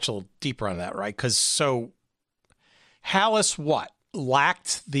scratch a little deeper on that, right? Because Halas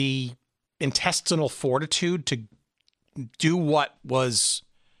lacked the intestinal fortitude to do what was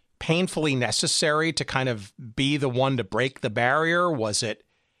painfully necessary to kind of be the one to break the barrier?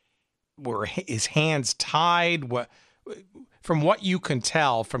 Were his hands tied? From what you can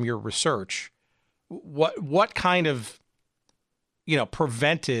tell from your research, what kind of,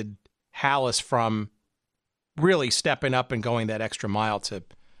 prevented Halas from really stepping up and going that extra mile to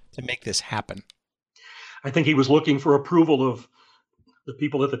make this happen? I think he was looking for approval of the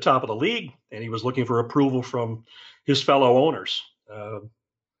people at the top of the league, and he was looking for approval from his fellow owners.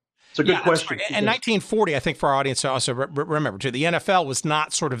 It's a good question. In 1940, I think for our audience to also remember too, the NFL was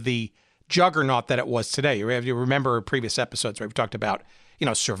not sort of the juggernaut that it was today. You remember previous episodes where we've talked about,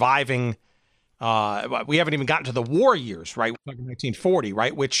 surviving. We haven't even gotten to the war years, right? We're talking 1940,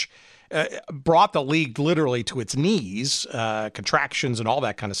 right? Which brought the league literally to its knees, contractions and all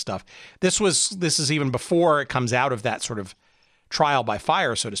that kind of stuff. This is even before it comes out of that sort of trial by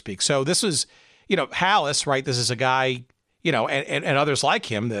fire, so to speak. So this is, Halas, right? This is a guy, and others like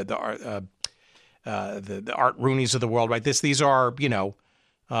him, the Art Rooneys of the world, right? These are,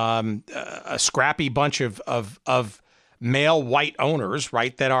 a scrappy bunch of male white owners,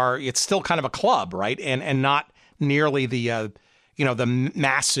 right? It's still kind of a club, right? And not nearly the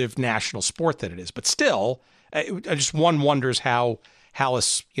massive national sport that it is, but still, one wonders how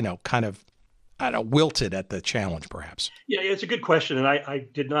Halas, kind of, wilted at the challenge, perhaps. Yeah, it's a good question, and I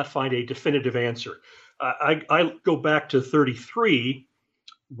did not find a definitive answer. I go back to 1933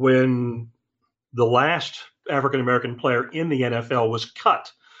 when the last African-American player in the NFL was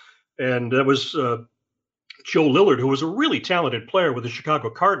cut. And that was Joe Lillard, who was a really talented player with the Chicago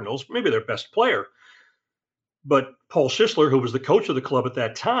Cardinals, maybe their best player. But Paul Schisler, who was the coach of the club at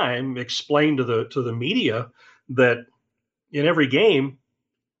that time, explained to the media that in every game,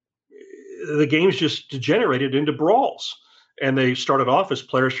 the games just degenerated into brawls. And they started off as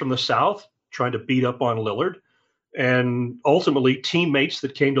players from the South trying to beat up on Lillard. And ultimately, teammates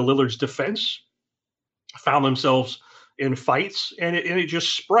that came to Lillard's defense found themselves in fights, and it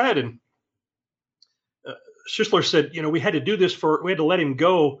just spread. And Schisler said, we had to do this we had to let him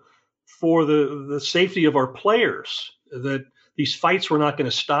go for the safety of our players, that these fights were not going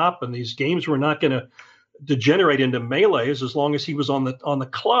to stop and these games were not going to degenerate into melees as long as he was on the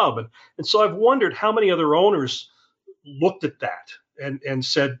club. And so I've wondered how many other owners looked at that and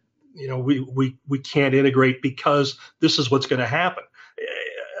said, we can't integrate because this is what's going to happen.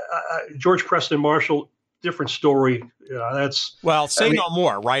 George Preston Marshall, different story. No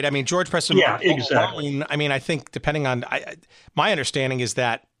more, right? I mean, George Preston Marshall. Yeah, exactly. Alone, I mean, I think depending on my understanding is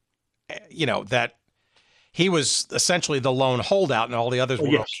that, that he was essentially the lone holdout and all the others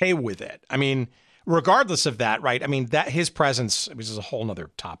were okay with it. I mean, regardless of that, right? I mean, that his presence, which is a whole nother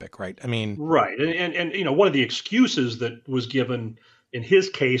topic, right? I mean, right. And one of the excuses that was given in his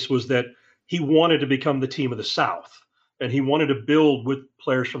case was that he wanted to become the team of the South and he wanted to build with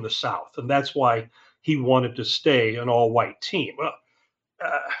players from the South. And that's why he wanted to stay an all-white team. Well,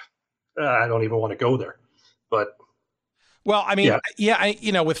 I don't even want to go there, but. Well, I mean,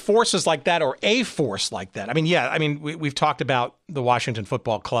 with forces like that or a force like that, I mean, we've talked about the Washington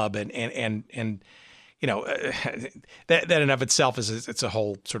Football Club and that in of itself it's a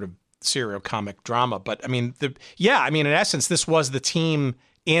whole sort of serial comic drama. But I mean, in essence, this was the team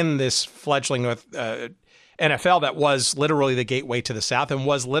in this fledgling NFL that was literally the gateway to the South and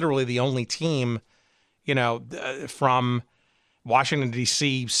was literally the only team, from Washington,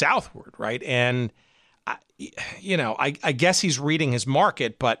 D.C. southward, right? And, I guess he's reading his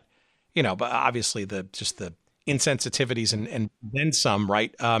market, but obviously the insensitivities and then some,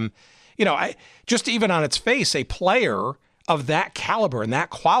 right? I just even on its face, a player of that caliber and that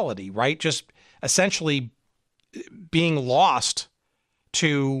quality, right? Just essentially being lost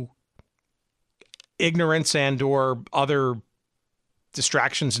to ignorance and or other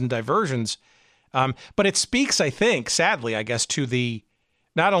distractions and diversions. But it speaks, I think, sadly, I guess, to the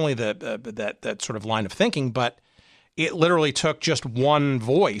not only that sort of line of thinking, but it literally took just one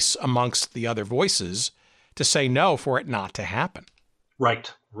voice amongst the other voices to say no for it not to happen.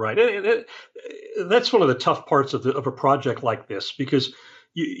 Right. That's one of the tough parts of a project like this, because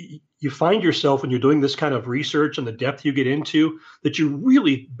you find yourself when you're doing this kind of research and the depth you get into that you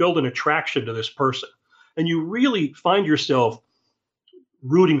really build an attraction to this person, and you really find yourself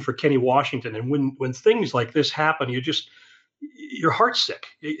rooting for Kenny Washington. And when things like this happen, your heart's sick.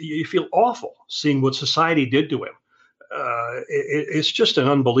 You feel awful seeing what society did to him. It's just an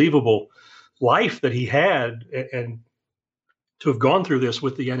unbelievable life that he had, and to have gone through this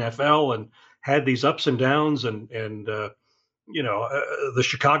with the NFL and had these ups and downs, and the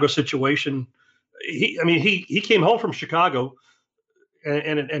Chicago situation. He came home from Chicago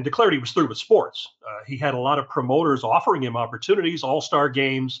and declared he was through with sports. He had a lot of promoters offering him opportunities, all-star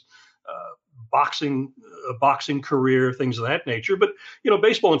games, a boxing career, things of that nature. But,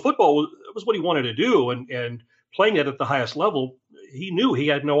 baseball and football was what he wanted to do. And playing it at the highest level, he knew he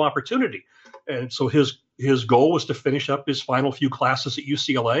had no opportunity. And so his goal was to finish up his final few classes at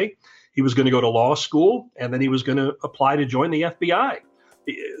UCLA. He was going to go to law school, and then he was going to apply to join the FBI.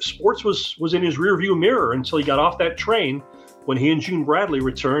 Sports was in his rearview mirror until he got off that train when he and June Bradley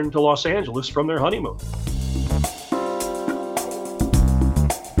returned to Los Angeles from their honeymoon.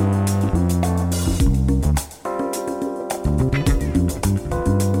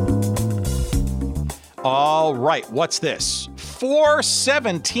 All right, what's this?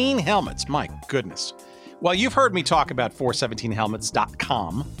 417 Helmets. My goodness. Well, you've heard me talk about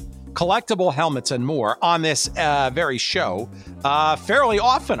 417helmets.com, collectible helmets and more on this very show fairly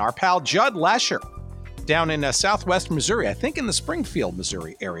often. Our pal Judd Lesher down in southwest Missouri, I think in the Springfield,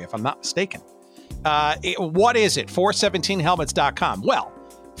 Missouri area, if I'm not mistaken. What is it? 417helmets.com. Well,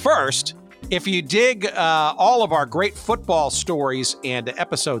 first, if you dig all of our great football stories and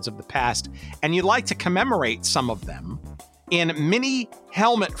episodes of the past, and you'd like to commemorate some of them in mini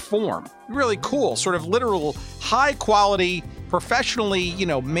helmet form, really cool, sort of literal, high quality, professionally,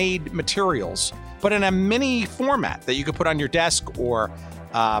 made materials, but in a mini format that you could put on your desk or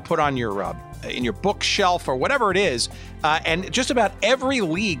put on your in your bookshelf or whatever it is, and just about every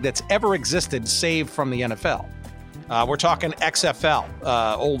league that's ever existed, saved from the NFL. We're talking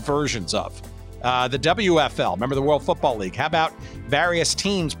XFL, old versions of. The WFL, remember the World Football League? How about various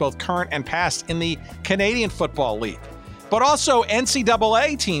teams, both current and past, in the Canadian Football League? But also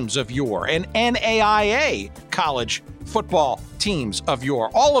NCAA teams of yore and NAIA college football teams of yore.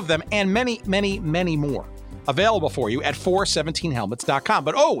 All of them and many, many, many more available for you at 417helmets.com.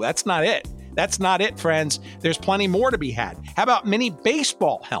 But that's not it. That's not it, friends. There's plenty more to be had. How about mini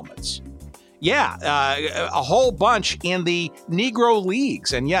baseball helmets? Yeah, a whole bunch in the Negro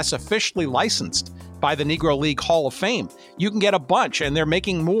Leagues, and yes, officially licensed by the Negro League Hall of Fame. You can get a bunch, and they're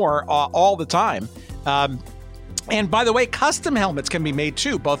making more all the time. And by the way, custom helmets can be made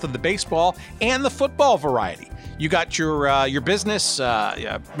too, both of the baseball and the football variety. You got your business,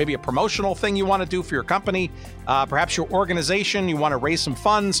 maybe a promotional thing you want to do for your company, perhaps your organization, you want to raise some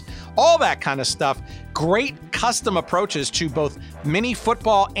funds, all that kind of stuff. Great custom approaches to both mini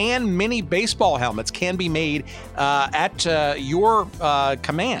football and mini baseball helmets can be made at your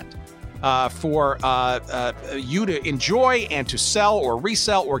command for you to enjoy and to sell or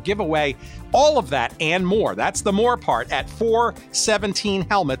resell or give away. All of that and more. That's the more part at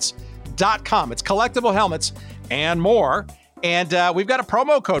 417helmets.com. It's collectible helmets and more. And we've got a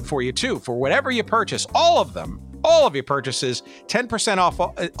promo code for you, too, for whatever you purchase. All of them, all of your purchases, 10% off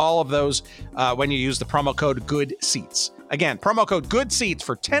all of those when you use the promo code GOODSEATS. Again, promo code GOODSEATS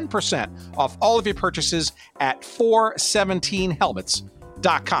for 10% off all of your purchases at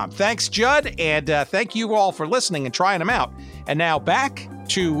 417helmets.com. Thanks, Judd, and thank you all for listening and trying them out. And now back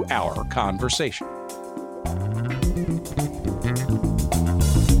to our conversation.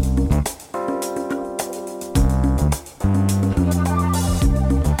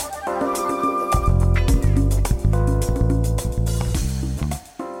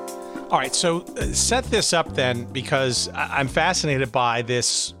 All right, so set this up then, because I'm fascinated by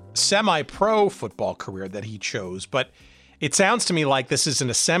this semi-pro football career that he chose, but it sounds to me like this is an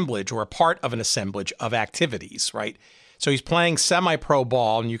assemblage or a part of an assemblage of activities, right? So he's playing semi-pro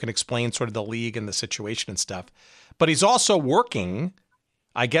ball, and you can explain sort of the league and the situation and stuff. But he's also working,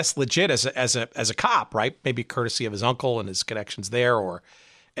 I guess, legit as a cop, right? Maybe courtesy of his uncle and his connections there, or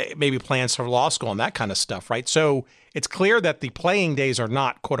maybe plans for law school and that kind of stuff, right? So it's clear that the playing days are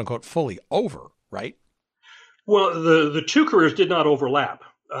not, quote unquote, fully over, right? Well, the two careers did not overlap.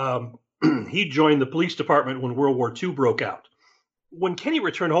 He joined the police department when World War II broke out. When Kenny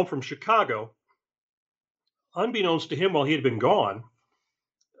returned home from Chicago, unbeknownst to him while he had been gone,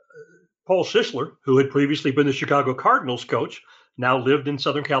 Paul Sisler, who had previously been the Chicago Cardinals coach, now lived in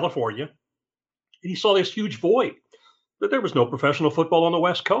Southern California. And he saw this huge void, that there was no professional football on the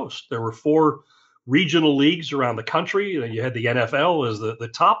West Coast. There were 4 regional leagues around the country. And you had the NFL as the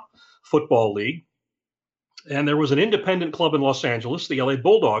top football league. And there was an independent club in Los Angeles, the LA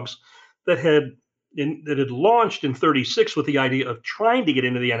Bulldogs, that had that had launched in 36 with the idea of trying to get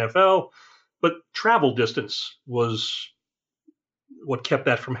into the NFL, but travel distance was what kept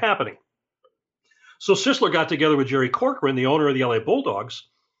that from happening. So Sisler got together with Jerry Corcoran, the owner of the LA Bulldogs,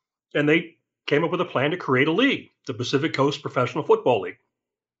 and they came up with a plan to create a league, the Pacific Coast Professional Football League.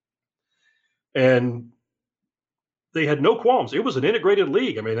 And they had no qualms. It was an integrated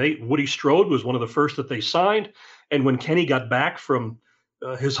league. I mean, Woody Strode was one of the first that they signed. And when Kenny got back from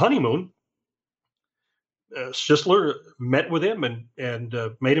his honeymoon, Sisler met with him and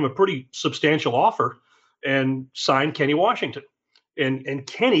made him a pretty substantial offer and signed Kenny Washington. And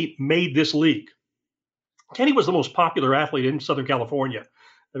Kenny made this league. Kenny was the most popular athlete in Southern California.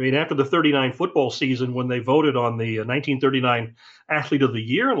 I mean, after the 39 football season, when they voted on the 1939 Athlete of the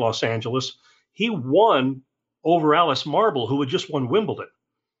Year in Los Angeles, he won over Alice Marble, who had just won Wimbledon.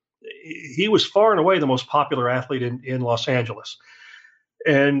 He was far and away the most popular athlete in Los Angeles.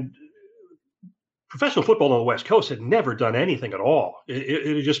 And professional football on the West Coast had never done anything at all.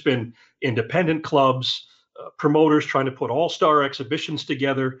 It had just been independent clubs, promoters trying to put all-star exhibitions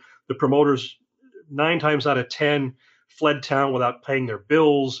together. The promoters, 9 times out of 10, fled town without paying their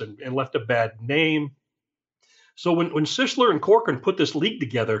bills and left a bad name. So when Sisler and Corcoran put this league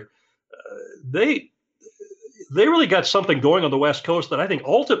together, they really got something going on the West Coast that I think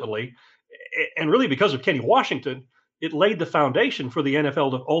ultimately, and really because of Kenny Washington, it laid the foundation for the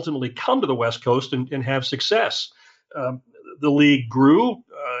NFL to ultimately come to the West Coast and have success. The league grew.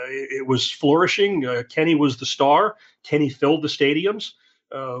 It was flourishing. Kenny was the star. Kenny filled the stadiums.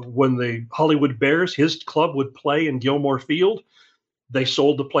 When the Hollywood Bears, his club, would play in Gilmore Field, they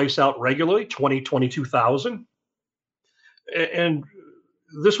sold the place out regularly, 22,000. And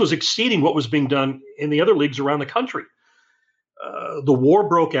this was exceeding what was being done in the other leagues around the country. The war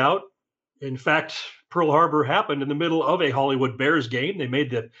broke out. In fact, Pearl Harbor happened in the middle of a Hollywood Bears game. They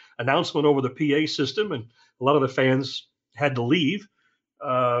made the announcement over the PA system, and a lot of the fans had to leave.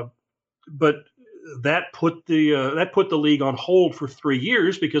 But that put the league on hold for 3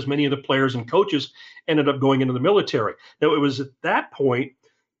 years because many of the players and coaches ended up going into the military. Now, it was at that point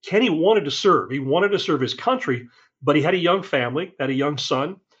Kenny wanted to serve. He wanted to serve his country, but he had a young family, had a young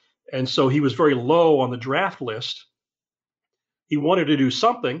son, and so he was very low on the draft list. He wanted to do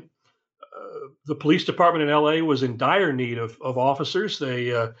something. The police department in LA was in dire need of officers. They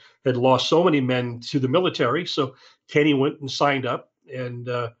had lost so many men to the military, so Kenny went and signed up and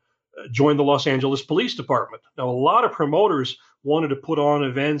joined the Los Angeles Police Department. Now, a lot of promoters wanted to put on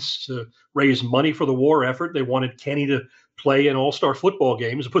events to raise money for the war effort. They wanted Kenny to play in all-star football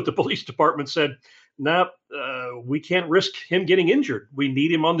games, but the police department said, "No, we can't risk him getting injured. We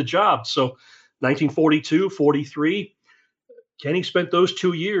need him on the job." So 1942, 43, Kenny spent those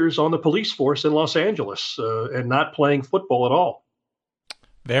 2 years on the police force in Los Angeles and not playing football at all.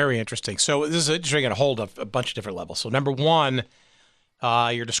 Very interesting. So this is interesting at a hold of a bunch of different levels. So number one,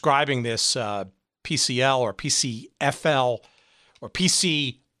 you're describing this PCL or PCFL or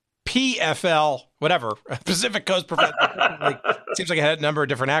PCPFL, whatever, Pacific Coast Professional Football League. It seems like it had a number of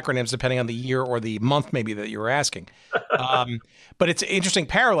different acronyms depending on the year or the month maybe that you were asking. But it's an interesting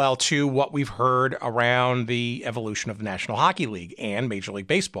parallel to what we've heard around the evolution of the National Hockey League and Major League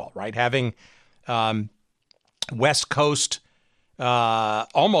Baseball, right? Having West Coast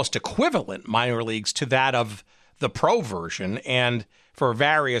almost equivalent minor leagues to that of the pro version, and for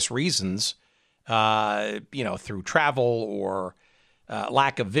various reasons, through travel or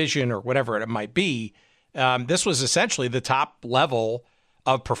lack of vision or whatever it might be, this was essentially the top level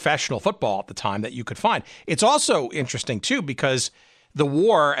of professional football at the time that you could find. It's also interesting, too, because the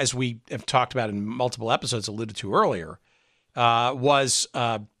war, as we have talked about in multiple episodes alluded to earlier, was,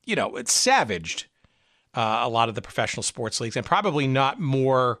 it savaged a lot of the professional sports leagues, and probably not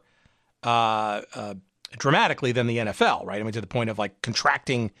more dramatically than the NFL, right? I mean, to the point of like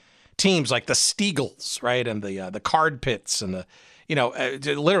contracting teams like the Steagles, right, and the Card Pits, and the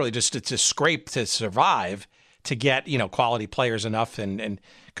literally just to scrape to survive, to get quality players enough, and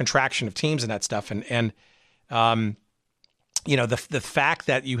contraction of teams and that stuff, and the fact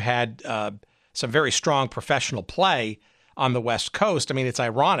that you had some very strong professional play on the West Coast. I mean, it's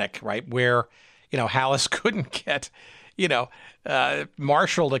ironic, right, where Halas couldn't get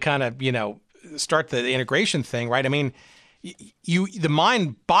Marshall to kind of start the integration thing, right? I mean, the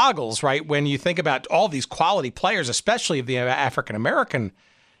mind boggles, right, when you think about all these quality players, especially of the African American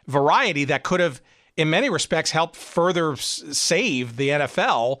variety, that could have, in many respects, helped further save the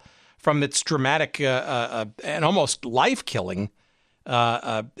NFL from its dramatic and almost life-killing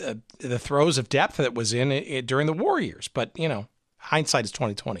the throes of depth that it was in during the war years. But hindsight is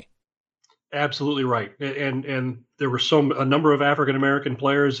 20/20. Absolutely right, and there were a number of African American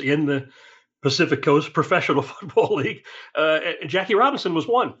players in the Pacific Coast Professional Football League. Jackie Robinson was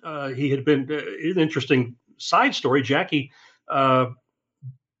one. He had been an interesting side story. Jackie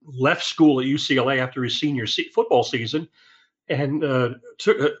left school at UCLA after his senior football season and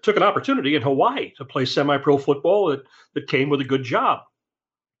took an opportunity in Hawaii to play semi-pro football that came with a good job.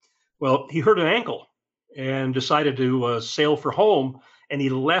 Well, he hurt an ankle and decided to sail for home, and he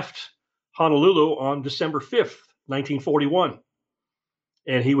left Honolulu on December 5th, 1941.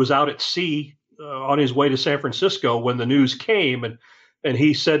 And he was out at sea on his way to San Francisco when the news came. And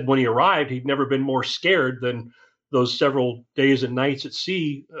he said when he arrived, he'd never been more scared than those several days and nights at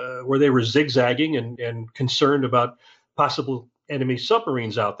sea where they were zigzagging and concerned about possible enemy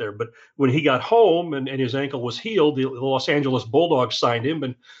submarines out there. But when he got home and his ankle was healed, the Los Angeles Bulldogs signed him.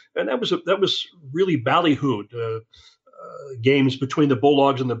 And that was really ballyhooed. Games between the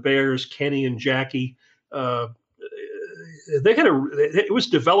Bulldogs and the Bears, Kenny and Jackie. It was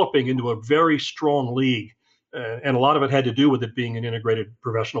developing into a very strong league, and a lot of it had to do with it being an integrated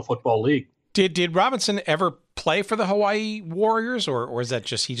professional football league. Did Robinson ever play for the Hawaii Warriors, or is that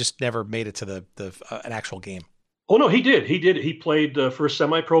just he just never made it to the an actual game? Oh no, he did. He played for a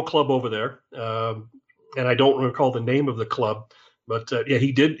semi-pro club over there, and I don't recall the name of the club, but yeah,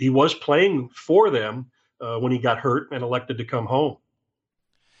 he did. He was playing for them when he got hurt and elected to come home.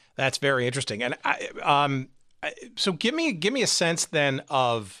 That's very interesting. And so give me a sense then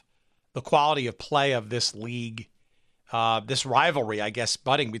of the quality of play of this league, this rivalry, I guess,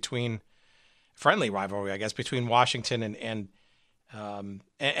 friendly rivalry, I guess, between Washington and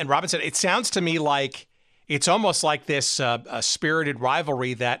Robinson. It sounds to me like it's almost like this spirited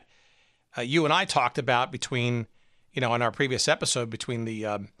rivalry that you and I talked about between, in our previous episode, between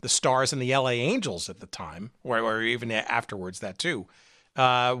the Stars and the LA Angels at the time, or even afterwards that too,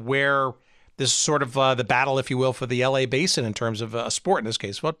 where this sort of the battle, if you will, for the LA Basin in terms of a sport, in this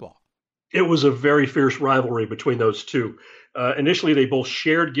case, football. It was a very fierce rivalry between those two. Initially, they both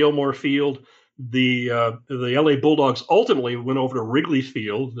shared Gilmore Field. The LA Bulldogs ultimately went over to Wrigley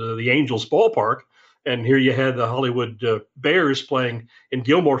Field, the Angels ballpark, and here you had the Hollywood Bears playing in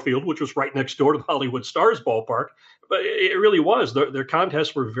Gilmore Field, which was right next door to the Hollywood Stars ballpark. But it really was. Their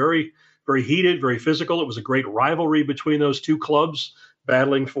contests were very, very heated, very physical. It was a great rivalry between those two clubs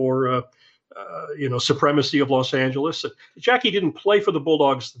battling for supremacy of Los Angeles. Jackie didn't play for the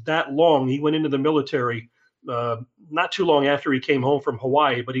Bulldogs that long. He went into the military not too long after he came home from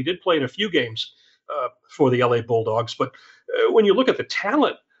Hawaii, but he did play in a few games for the LA Bulldogs. But when you look at the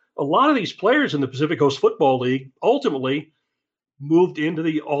talent, a lot of these players in the Pacific Coast Football League ultimately moved into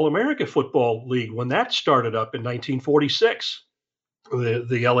the All-America Football League when that started up in 1946.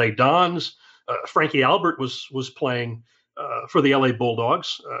 The LA Dons, Frankie Albert was playing for the LA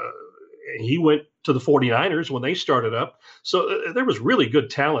Bulldogs. He went to the 49ers when they started up. So there was really good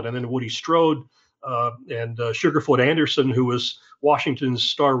talent. And then Woody Strode and Sugarfoot Anderson, who was Washington's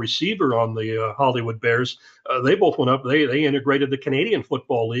star receiver on the Hollywood Bears, they both went up. They integrated the Canadian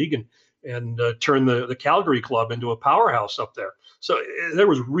Football League and turned the Calgary club into a powerhouse up there. So there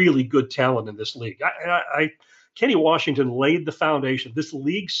was really good talent in this league. Kenny Washington laid the foundation. This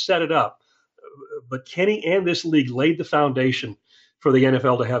league set it up, but Kenny and this league laid the foundation for the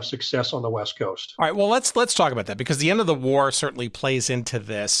NFL to have success on the West Coast. All right, well, let's talk about that, because the end of the war certainly plays into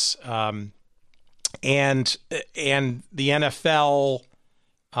this, and the NFL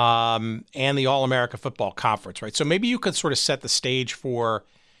and the All-America Football Conference, right? So maybe you could sort of set the stage for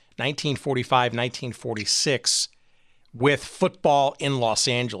 1945, 1946 with football in Los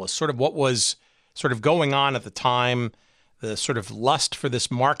Angeles, sort of what was sort of going on at the time, the sort of lust for this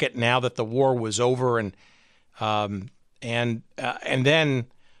market now that the war was over, and then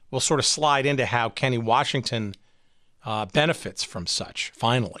we'll sort of slide into how Kenny Washington benefits from such,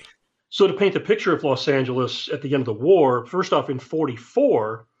 finally. So to paint the picture of Los Angeles at the end of the war, first off, in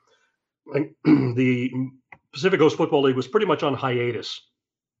 44, the Pacific Coast Football League was pretty much on hiatus.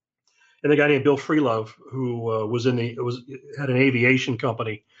 And a guy named Bill Freelove, who had an aviation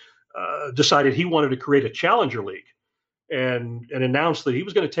company, decided he wanted to create a challenger league and announced that he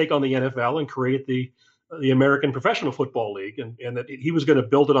was going to take on the NFL and create the American Professional Football League, and that he was going to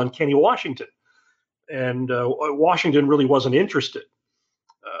build it on Kenny Washington. And Washington really wasn't interested.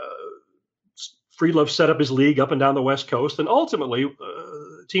 Freelove set up his league up and down the West Coast, and ultimately,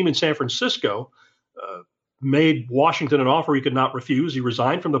 a team in San Francisco made Washington an offer he could not refuse. He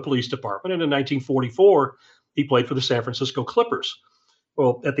resigned from the police department, and in 1944, he played for the San Francisco Clippers.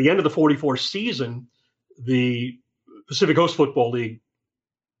 Well, at the end of the 44 season, the Pacific Coast Football League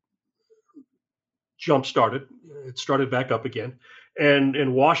jump-started. It started back up again.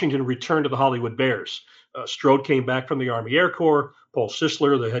 And Washington returned to the Hollywood Bears. Strode came back from the Army Air Corps. Paul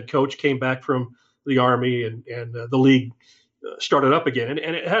Sisler, the head coach, came back from the Army, and the league started up again.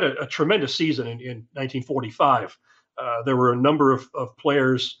 And it had a tremendous season in 1945. There were a number of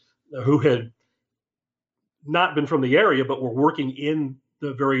players who had not been from the area, but were working in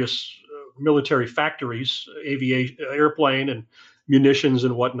the various military factories, aviation, airplane and munitions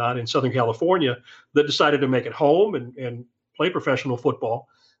and whatnot in Southern California, that decided to make it home and play professional football.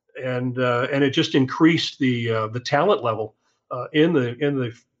 And it just increased the talent level in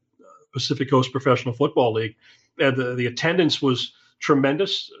the Pacific Coast Professional Football League. And the attendance was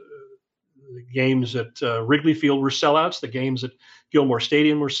tremendous. The games at Wrigley Field were sellouts. The games at Gilmore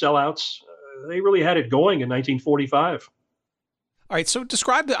Stadium were sellouts. They really had it going in 1945. All right, so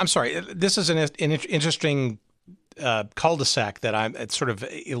describe I'm sorry, this is an interesting cul-de-sac that it sort of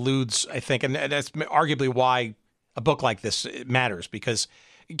eludes, I think, and that's arguably why a book like this matters, because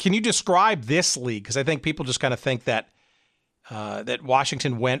can you describe this league? Because I think people just kind of think that that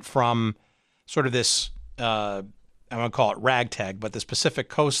Washington went from sort of this, I won't call it ragtag, but this Pacific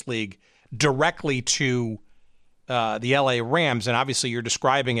Coast League directly to the LA Rams, and obviously you're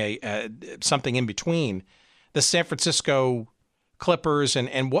describing something in between, the San Francisco Clippers,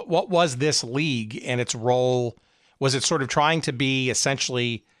 and what was this league and its role? Was it sort of trying to be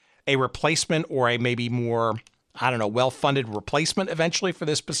essentially a replacement or a maybe more, I don't know, well-funded replacement eventually for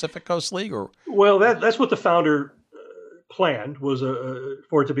this Pacific Coast League? Or well, that's what the founder planned, was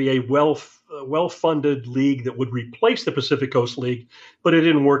for it to be a well-funded league that would replace the Pacific Coast League, but it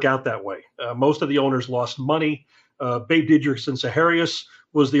didn't work out that way. Most of the owners lost money. Babe Didrikson Zaharias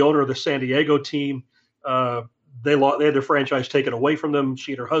was the owner of the San Diego team. They had their franchise taken away from them,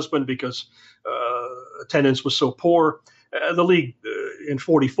 she and her husband, because attendance was so poor. The league in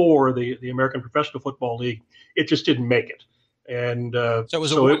 44, the American Professional Football League, it just didn't make it. And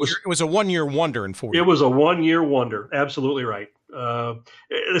so it was a one-year wonder in 40. It was a one-year wonder. Absolutely right.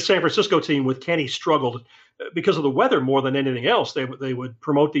 The San Francisco team with Kenny struggled because of the weather more than anything else. They would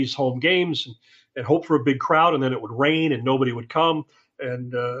promote these home games and hope for a big crowd, and then it would rain and nobody would come.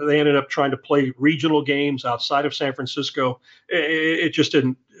 And they ended up trying to play regional games outside of San Francisco. It just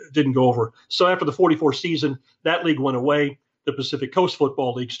didn't go over. So after the 44 season, that league went away. The Pacific Coast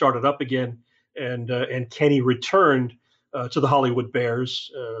Football League started up again, and Kenny returned to the Hollywood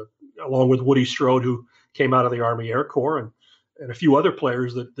Bears, along with Woody Strode, who came out of the Army Air Corps, and a few other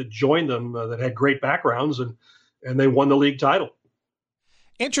players that joined them that had great backgrounds, and they won the league title.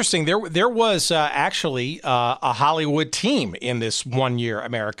 Interesting. There was actually a Hollywood team in this one-year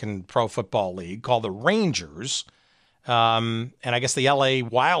American Pro Football League called the Rangers, and I guess the LA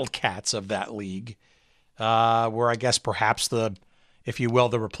Wildcats of that league were, I guess, perhaps the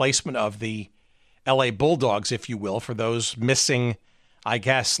replacement of the LA Bulldogs, if you will, for those missing, I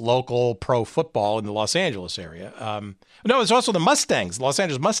guess, local pro football in the Los Angeles area. No, it's also the Mustangs, Los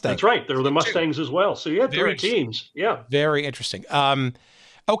Angeles Mustangs. That's right. There were the Mustangs as well. So you had three teams. Yeah. Very interesting.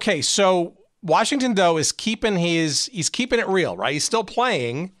 Okay, so Washington, though, he's keeping it real, right? He's still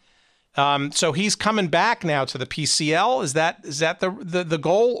playing. So he's coming back now to the PCL. Is that the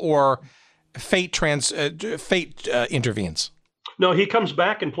goal, or fate intervenes? No, he comes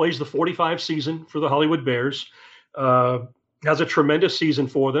back and plays the 45 season for the Hollywood Bears. Has a tremendous season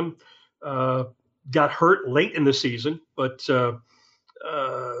for them. Got hurt late in the season, but all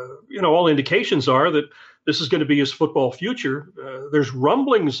indications are that this is going to be his football future. There's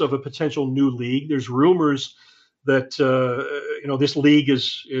rumblings of a potential new league. There's rumors that this league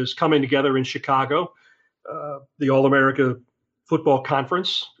is coming together in Chicago, the All-America Football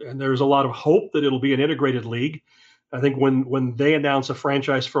Conference, and there's a lot of hope that it'll be an integrated league. I think when they announce a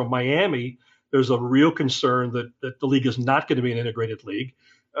franchise from Miami, there's a real concern that the league is not going to be an integrated league.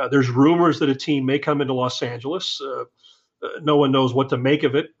 There's rumors that a team may come into Los Angeles. No one knows what to make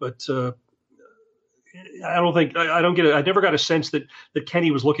of it, but I never got a sense that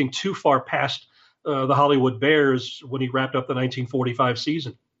Kenny was looking too far past the Hollywood Bears when he wrapped up the 1945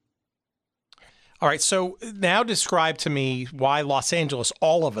 season. All right, so now describe to me why Los Angeles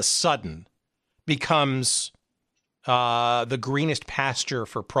all of a sudden becomes the greenest pasture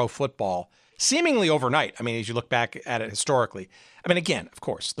for pro football, seemingly overnight. I mean, as you look back at it historically. I mean, again, of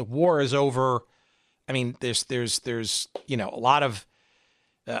course, the war is over. I mean, there's a lot of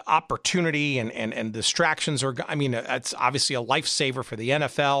opportunity and distractions are. I mean, it's obviously a lifesaver for the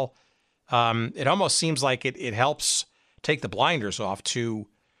NFL. It almost seems like it helps take the blinders off to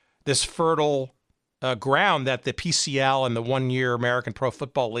this fertile ground that the PCL and the one-year American Pro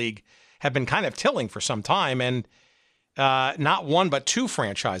Football League have been kind of tilling for some time, and not one but two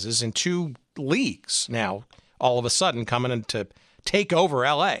franchises in two leagues now all of a sudden coming in to take over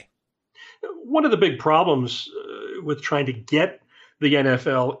LA. one of the big problems with trying to get the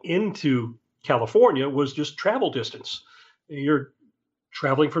NFL into California was just travel distance. You're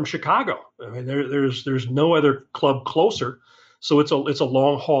traveling from Chicago. I mean, there's no other club closer, so it's a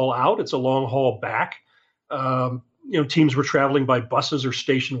long haul out. It's a long haul back. Teams were traveling by buses or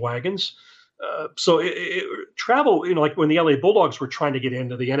station wagons. So travel, like when the LA Bulldogs were trying to get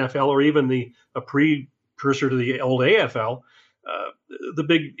into the NFL or even a precursor to the old AFL, the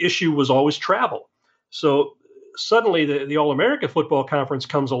big issue was always travel. So suddenly the All-America Football Conference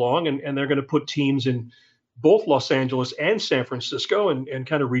comes along and they're going to put teams in both Los Angeles and San Francisco and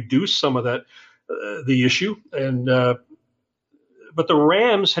kind of reduce some of that, the issue. But the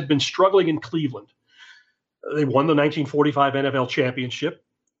Rams had been struggling in Cleveland. They won the 1945 NFL championship.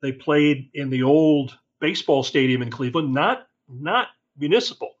 They played in the old baseball stadium in Cleveland, not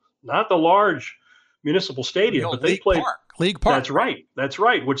municipal, not the large municipal stadium, but they played League Park. That's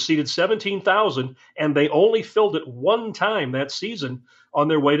right, which seated 17,000, and they only filled it one time that season on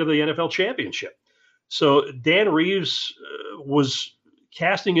their way to the NFL championship. So Dan Reeves was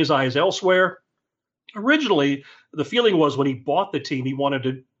casting his eyes elsewhere. Originally, the feeling was when he bought the team, he wanted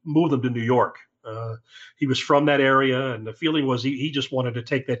to move them to New York. He was from that area, and the feeling was he just wanted to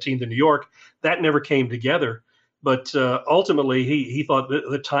take that team to New York. That never came together. But ultimately, he thought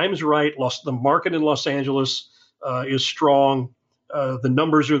the time's right. The market in Los Angeles is strong. The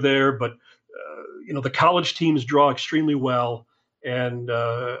numbers are there, but the college teams draw extremely well, and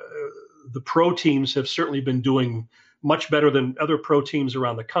the pro teams have certainly been doing much better than other pro teams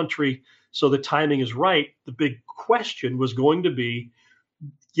around the country. So the timing is right. The big question was going to be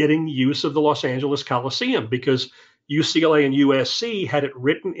getting use of the Los Angeles Coliseum, because UCLA and USC had it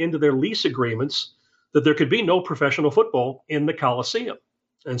written into their lease agreements that there could be no professional football in the Coliseum.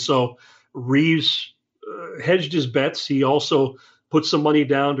 And so Reeves hedged his bets. He also put some money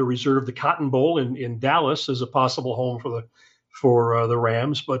down to reserve the Cotton Bowl in Dallas as a possible home for the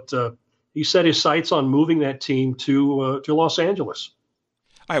Rams. But he set his sights on moving that team to Los Angeles.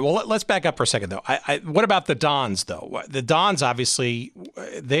 All right, well, let's back up for a second, though. What about the Dons, though? The Dons, obviously,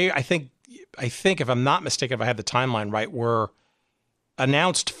 I think, if I'm not mistaken, if I have the timeline right, were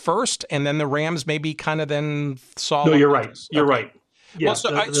announced first, and then the Rams maybe kind of then saw. No, you're right. You're right. Yeah,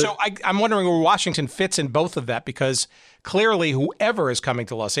 well, I'm wondering where Washington fits in both of that, because clearly whoever is coming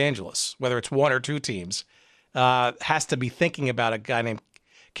to Los Angeles, whether it's one or two teams, has to be thinking about a guy named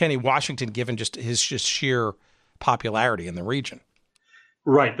Kenny Washington, given just his sheer popularity in the region.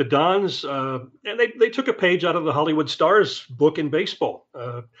 Right. The Dons, and they took a page out of the Hollywood Stars book in baseball.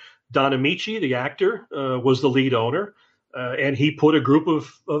 Don Amici, the actor, was the lead owner, and he put a group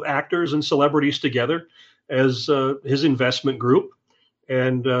of actors and celebrities together as his investment group.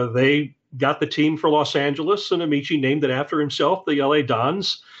 And they got the team for Los Angeles, and Amici named it after himself, the LA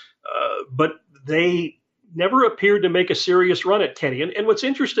Dons. But they never appeared to make a serious run at Kenny. And what's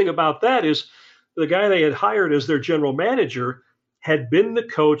interesting about that is the guy they had hired as their general manager had been the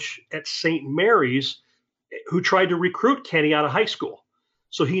coach at St. Mary's, who tried to recruit Kenny out of high school.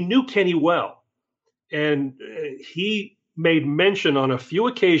 So he knew Kenny well. And he made mention on a few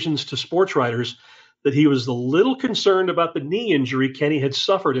occasions to sports writers that he was a little concerned about the knee injury Kenny had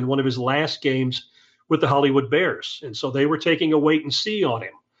suffered in one of his last games with the Hollywood Bears. And so they were taking a wait and see on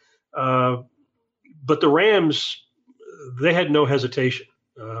him. But the Rams, they had no hesitation.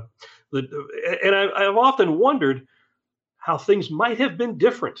 And I've often wondered how things might have been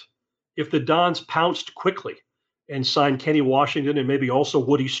different if the Dons pounced quickly and signed Kenny Washington and maybe also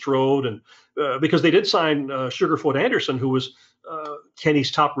Woody Strode, and because they did sign Sugarfoot Anderson, who was Kenny's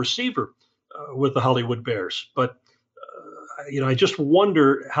top receiver with the Hollywood Bears. But I just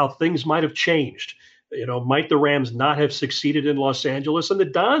wonder how things might have changed. Might the Rams not have succeeded in Los Angeles and the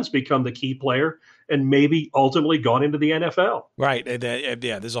Dons become the key player and maybe ultimately gone into the NFL? Right.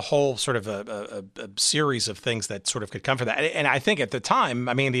 Yeah, there's a whole sort of a series of things that sort of could come from that. And I think at the time,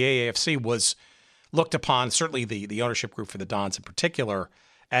 the AAFC was looked upon, certainly the ownership group for the Dons in particular,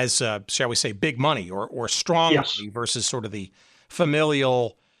 as, shall we say, big money or strong money versus sort of the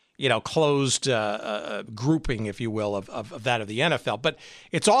familial, closed grouping, if you will, of that of the NFL. But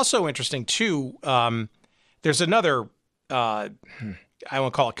it's also interesting, too. There's another, I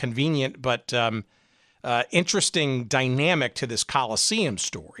won't call it convenient, but interesting dynamic to this Coliseum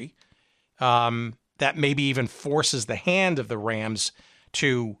story that maybe even forces the hand of the Rams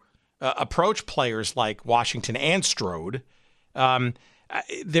to approach players like Washington and Strode.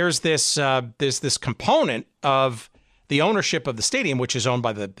 There's this component of the ownership of the stadium, which is owned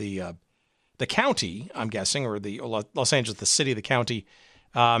by the county, I'm guessing, or the Los Angeles, the city, the county,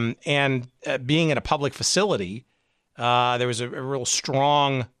 and being in a public facility, there was a real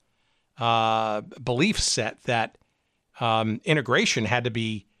strong belief set that integration had to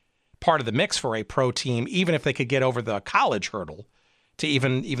be part of the mix for a pro team, even if they could get over the college hurdle to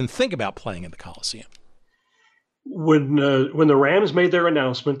even think about playing in the Coliseum. When the Rams made their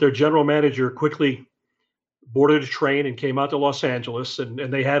announcement, their general manager quickly boarded a train and came out to Los Angeles, and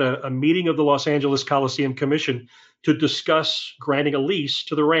they had a meeting of the Los Angeles Coliseum Commission to discuss granting a lease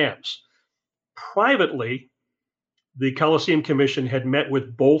to the Rams. Privately, the Coliseum Commission had met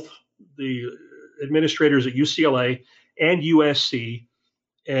with both the administrators at UCLA and USC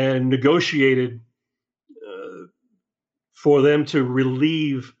and negotiated for them to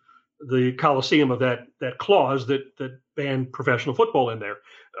relieve the Coliseum of that clause that banned professional football in there.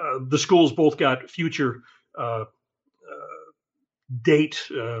 The schools both got future date,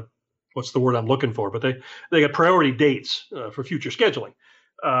 what's the word I'm looking for, but they got priority dates for future scheduling.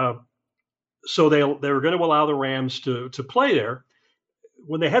 So they were going to allow the Rams to play there.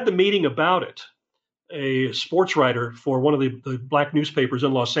 When they had the meeting about it, a sports writer for one of the black newspapers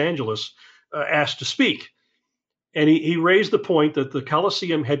in Los Angeles asked to speak. And he raised the point that the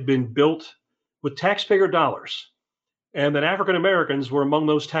Coliseum had been built with taxpayer dollars and that African Americans were among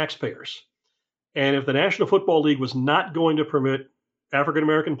those taxpayers. And if the National Football League was not going to permit African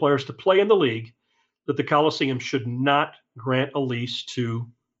American players to play in the league, that the Coliseum should not grant a lease to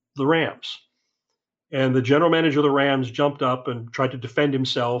the Rams. And the general manager of the Rams jumped up and tried to defend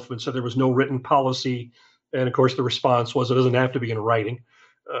himself and said there was no written policy. And of course, the response was it doesn't have to be in writing.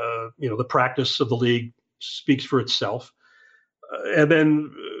 The practice of the league speaks for itself. And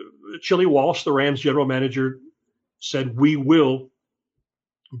then Chili Walsh, the Rams general manager, said, we will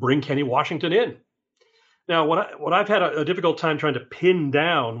bring Kenny Washington in. Now, what I've had a difficult time trying to pin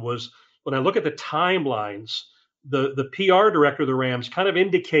down was when I look at the timelines, the PR director of the Rams kind of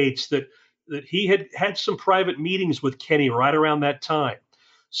indicates that he had some private meetings with Kenny right around that time.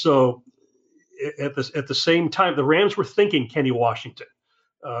 So at the same time, the Rams were thinking Kenny Washington.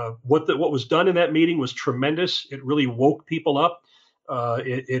 What was done in that meeting was tremendous. It really woke people up.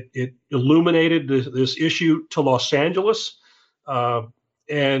 It illuminated this issue to Los Angeles,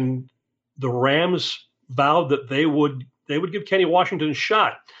 and the Rams vowed that they would give Kenny Washington a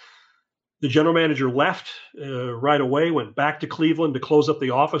shot. The general manager left right away, went back to Cleveland to close up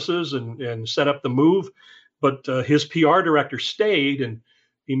the offices and set up the move. But his PR director stayed, and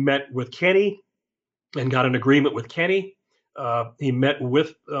he met with Kenny and got an agreement with Kenny. He met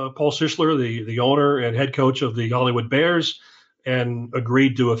with Paul Sisler, the owner and head coach of the Hollywood Bears, and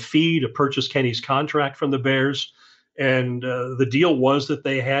agreed to a fee to purchase Kenny's contract from the Bears. And the deal was that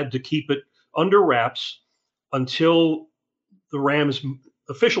they had to keep it under wraps until the Rams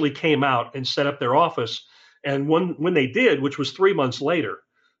officially came out and set up their office. And when they did, which was 3 months later,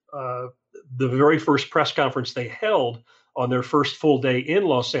 the very first press conference they held on their first full day in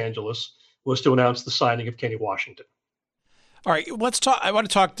Los Angeles was to announce the signing of Kenny Washington. All right, let's talk. I want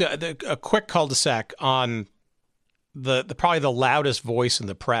to talk a quick cul-de-sac on the probably the loudest voice in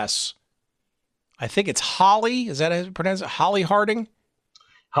the press. I think it's Holly. Is that how you pronounce it? Holly Harding?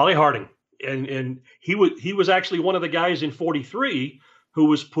 Holly Harding. And he was actually one of the guys in 43 who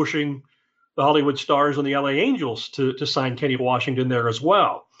was pushing the Hollywood Stars and the LA Angels to sign Kenny Washington there as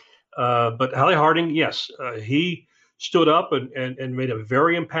well. But Holly Harding, yes, he stood up and made a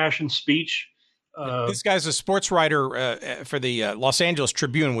very impassioned speech. This guy's a sports writer for the Los Angeles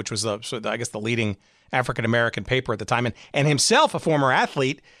Tribune, which was the leading African-American paper at the time, and himself a former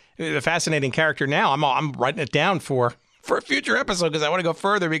athlete, a fascinating character now. I'm writing it down for a future episode because I want to go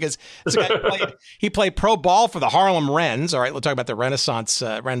further because this guy he played pro ball for the Harlem Wrens. All right, we'll talk about the Renaissance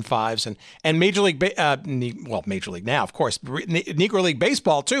Ren Fives and Major League Major League now, of course, Negro League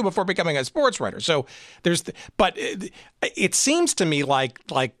Baseball too before becoming a sports writer. So but it seems to me like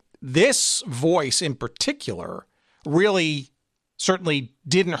this voice in particular really certainly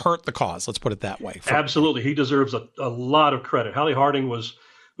didn't hurt the cause. Let's put it that way. Absolutely, he deserves a lot of credit. Holly Harding was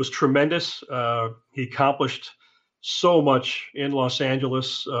tremendous. He accomplished so much in Los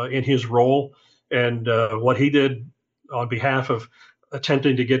Angeles in his role, and what he did on behalf of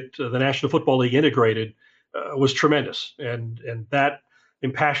attempting to get the National Football League integrated was tremendous. And that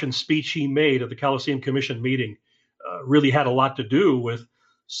impassioned speech he made at the Coliseum Commission meeting really had a lot to do with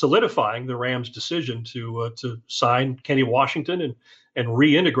solidifying the Rams' decision to sign Kenny Washington and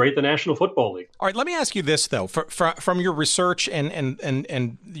reintegrate the National Football League. All right, let me ask you this though, from your research and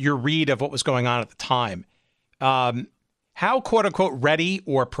your read of what was going on at the time. How quote unquote ready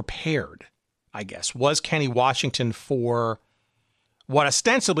or prepared, I guess, was Kenny Washington for what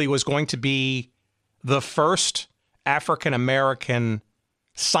ostensibly was going to be the first African-American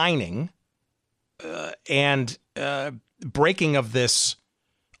signing and breaking of this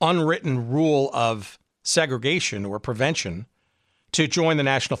unwritten rule of segregation or prevention to join the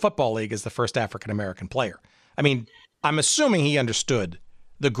National Football League as the first African-American player. I mean, I'm assuming he understood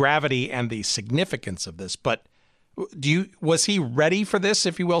the gravity and the significance of this, but was he ready for this,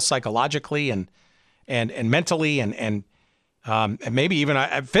 if you will, psychologically and mentally and maybe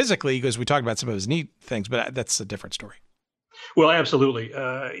even physically, because we talked about some of his knee things, but that's a different story. Well, absolutely.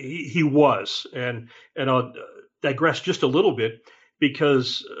 He was. And I'll digress just a little bit,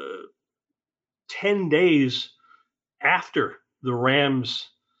 because 10 days after the Rams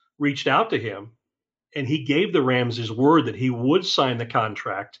reached out to him and he gave the Rams his word that he would sign the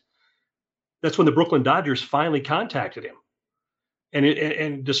contract, that's when the Brooklyn Dodgers finally contacted him.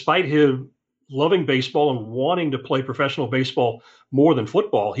 And despite him loving baseball and wanting to play professional baseball more than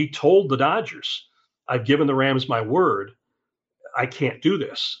football, he told the Dodgers, I've given the Rams my word. I can't do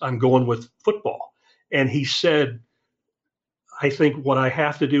this. I'm going with football. And he said, I think what I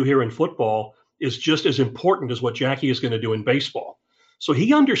have to do here in football is just as important as what Jackie is going to do in baseball. So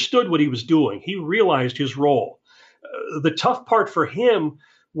he understood what he was doing. He realized his role. The tough part for him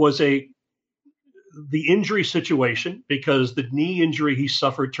was the injury situation, because the knee injury he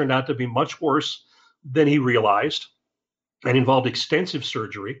suffered turned out to be much worse than he realized and involved extensive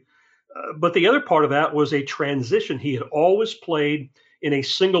surgery. But the other part of that was a transition. He had always played in a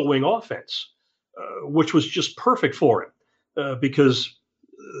single wing offense, which was just perfect for him because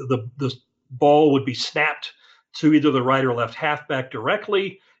the ball would be snapped to either the right or left halfback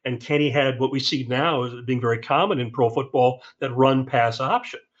directly. And Kenny had what we see now as being very common in pro football, that run pass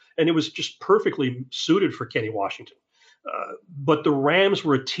option. And it was just perfectly suited for Kenny Washington. But the Rams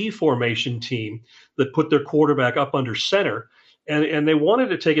were a T formation team that put their quarterback up under center. And they wanted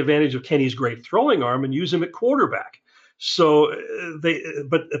to take advantage of Kenny's great throwing arm and use him at quarterback.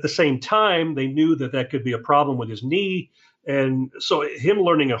 But at the same time, they knew that could be a problem with his knee. And so him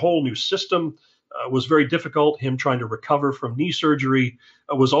learning a whole new system was very difficult. Him trying to recover from knee surgery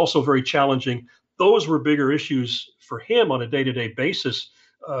was also very challenging. Those were bigger issues for him on a day-to-day basis.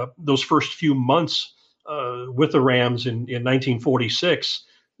 Those first few months with the Rams in 1946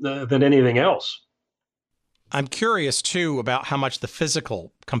 than anything else. I'm curious, too, about how much the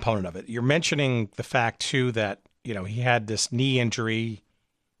physical component of it. You're mentioning the fact, too, that, he had this knee injury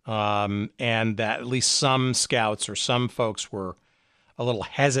and that at least some scouts or some folks were a little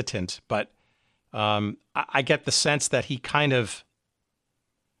hesitant. But I get the sense that he kind of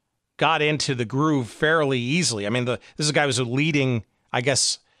got into the groove fairly easily. I mean, this is a guy who was leading, I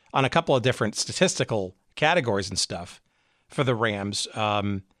guess, on a couple of different statistical categories and stuff for the Rams.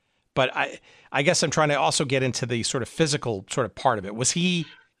 But I guess I'm trying to also get into the sort of physical sort of part of it. Was he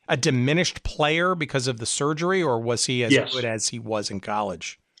a diminished player because of the surgery, or was he as good as he was in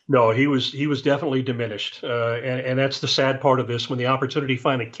college? No, he was definitely diminished. And that's the sad part of this. When the opportunity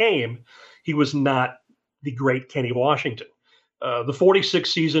finally came, he was not the great Kenny Washington. The 46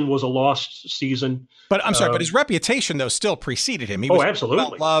 season was a lost season. But I'm sorry, but his reputation, though, still preceded him. He was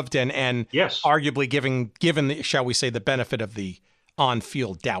absolutely well-loved and yes, arguably given the, shall we say, the benefit of the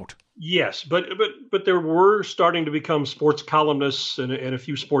on-field doubt. Yes, but there were starting to become sports columnists and a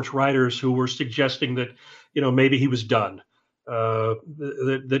few sports writers who were suggesting that, maybe he was done,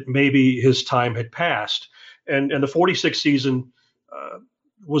 that maybe his time had passed. And the 46 season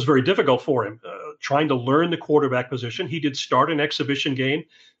was very difficult for him, trying to learn the quarterback position. He did start an exhibition game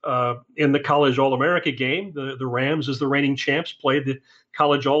in the College All-America game. The Rams, as the reigning champs, played the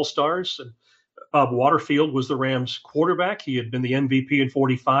College All-Stars. And Bob Waterfield was the Rams quarterback. He had been the MVP in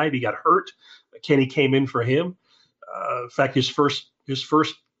 45. He got hurt. Kenny came in for him. In fact, his first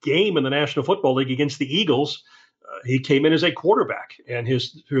game in the National Football League against the Eagles, he came in as a quarterback, and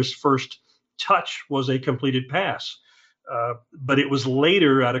his first touch was a completed pass. But it was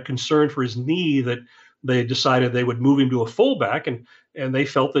later, out of concern for his knee, that they decided they would move him to a fullback, and they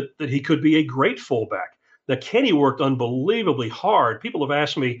felt that he could be a great fullback. Now, Kenny worked unbelievably hard. People have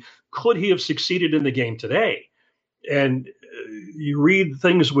asked me, could he have succeeded in the game today? And you read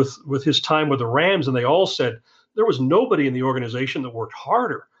things with his time with the Rams, and they all said there was nobody in the organization that worked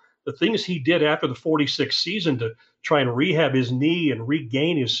harder. The things he did after the 46 season to try and rehab his knee and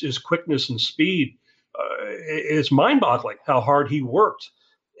regain his quickness and speed, it's mind-boggling how hard he worked.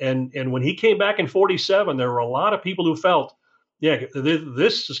 And when he came back in 47, there were a lot of people who felt,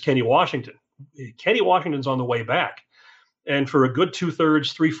 this is Kenny Washington. Kenny Washington's on the way back. And for a good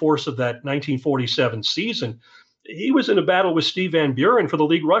 2/3, 3/4 of that 1947 season, he was in a battle with Steve Van Buren for the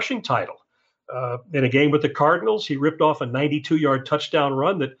league rushing title. In a game with the Cardinals, he ripped off a 92-yard touchdown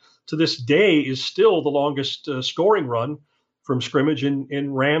run that to this day is still the longest scoring run from scrimmage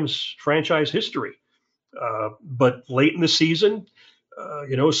in Rams franchise history. But late in the season,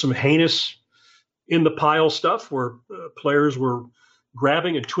 some heinous in the pile stuff where players were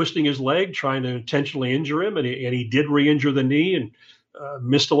grabbing and twisting his leg, trying to intentionally injure him. And he did re-injure the knee and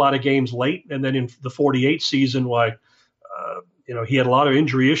missed a lot of games late. And then in the 48 season, he had a lot of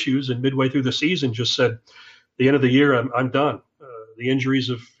injury issues, and midway through the season just said, the end of the year, I'm done. The injuries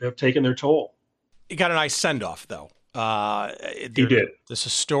have taken their toll. He got a nice send-off, though. He did. There's a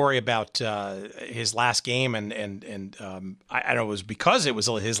story about his last game, and I don't know, it was because it was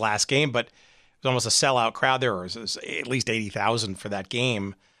his last game, but it was almost a sellout crowd there. It was at least 80,000 for that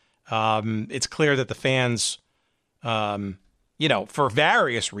game. It's clear that the fans, for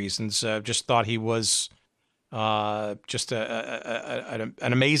various reasons, just thought he was just an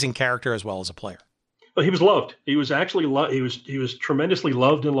amazing character as well as a player. Well, he was loved. He was actually he was tremendously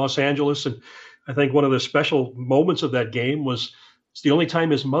loved in Los Angeles, and I think one of the special moments of that game was it's the only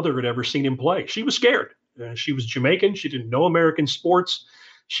time his mother had ever seen him play. She was scared. She was Jamaican. She didn't know American sports.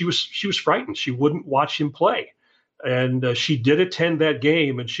 She was frightened. She wouldn't watch him play, and she did attend that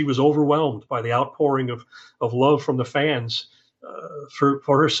game, and she was overwhelmed by the outpouring of love from the fans for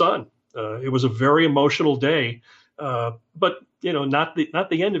her son. It was a very emotional day, but not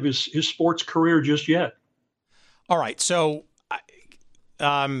the end of his sports career just yet. All right, so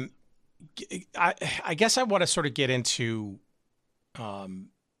I guess I want to sort of get into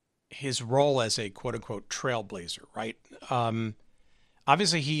his role as a quote unquote trailblazer, right?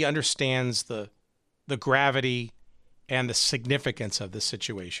 Obviously, he understands the gravity and the significance of the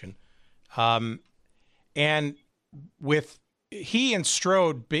situation, and with he and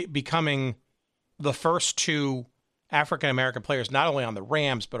Strode becoming the first two African-American players, not only on the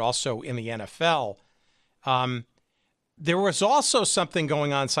Rams, but also in the NFL. There was also something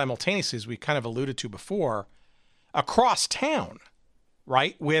going on simultaneously, as we kind of alluded to before, across town,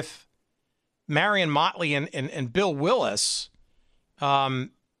 right? With Marion Motley and Bill Willis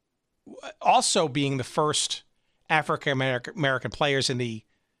also being the first African-American players in the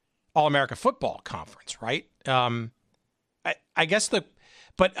All-American Football Conference, right? I guess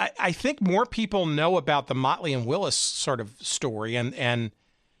but I think more people know about the Motley and Willis sort of story and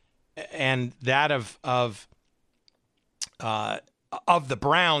that of the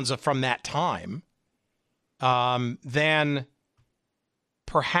Browns from that time than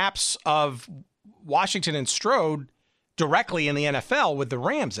perhaps of Washington and Strode directly in the NFL with the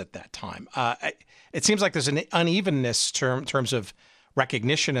Rams at that time. It seems like there's an unevenness in terms of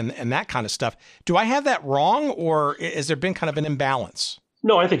recognition and that kind of stuff. Do I have that wrong, or has there been kind of an imbalance?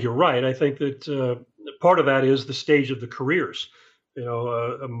 No, I think you're right. I think that part of that is the stage of the careers.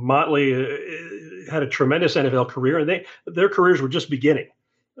 Motley had a tremendous NFL career, and their careers were just beginning.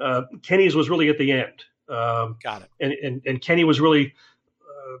 Kenny's was really at the end. Got it. And Kenny was really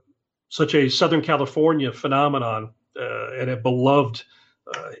such a Southern California phenomenon and a beloved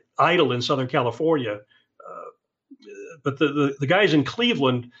idol in Southern California. But the guys in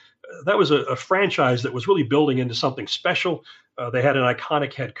Cleveland, that was a franchise that was really building into something special. They had an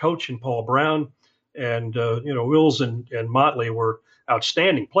iconic head coach in Paul Brown, and Wills and Motley were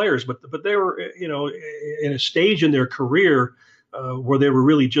outstanding players, but they were in a stage in their career where they were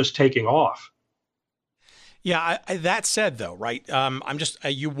really just taking off. Yeah, that said, though, right? I'm just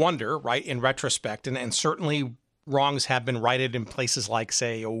you wonder, right, in retrospect, and certainly wrongs have been righted in places like,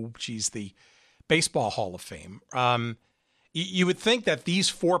 say, the Baseball Hall of Fame. You would think that these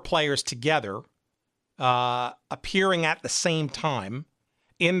four players together, appearing at the same time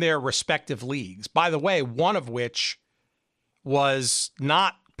in their respective leagues, by the way, one of which was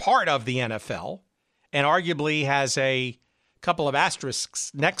not part of the NFL and arguably has a couple of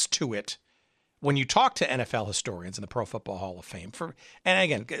asterisks next to it when you talk to NFL historians in the Pro Football Hall of Fame.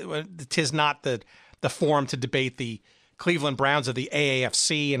 And again, 'tis not the forum to debate the Cleveland Browns of the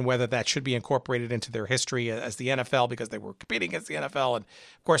AAFC and whether that should be incorporated into their history as the NFL because they were competing against the NFL, and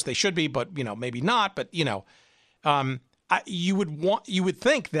of course they should be, but maybe not. But you would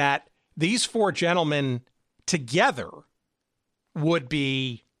think that these four gentlemen together would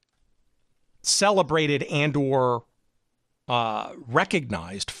be celebrated and/or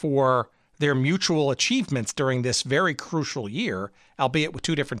recognized for their mutual achievements during this very crucial year, albeit with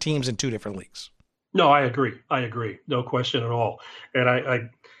two different teams in two different leagues. No, I agree. No question at all. And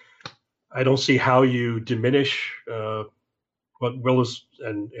I don't see how you diminish what Willis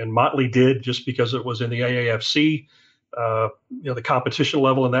and Motley did just because it was in the AAFC. The competition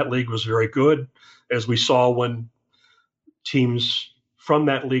level in that league was very good, as we saw when teams from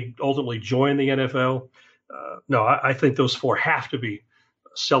that league ultimately joined the NFL. I think those four have to be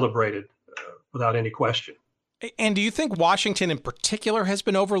celebrated without any question. And do you think Washington in particular has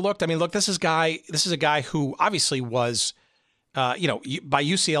been overlooked? I mean, look, this is a guy who obviously was by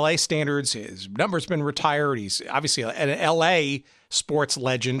UCLA standards, his number's been retired. He's obviously an LA sports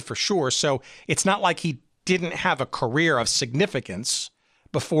legend for sure. So it's not like he didn't have a career of significance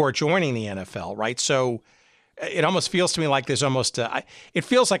before joining the NFL, right? So it almost feels to me like there's almost it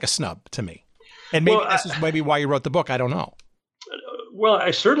feels like a snub to me. And maybe this is maybe why you wrote the book. I don't know. Well,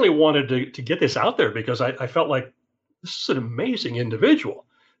 I certainly wanted to get this out there because I felt like this is an amazing individual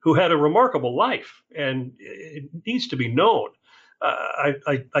who had a remarkable life, and it needs to be known.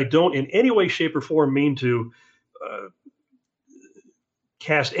 I don't in any way, shape, or form mean to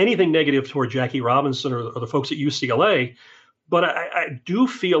cast anything negative toward Jackie Robinson or the folks at UCLA, but I do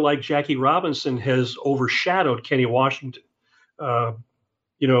feel like Jackie Robinson has overshadowed Kenny Washington.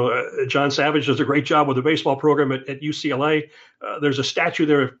 John Savage does a great job with the baseball program at UCLA. There's a statue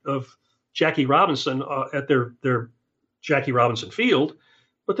there of Jackie Robinson at their Jackie Robinson Field,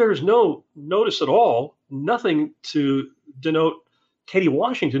 but there's no notice at all, nothing to denote Kenny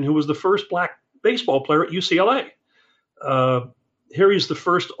Washington, who was the first black baseball player at UCLA. Here he's the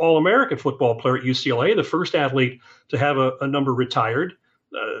first All-American football player at UCLA, the first athlete to have a number retired.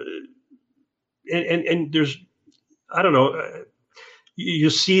 And there's, I don't know, you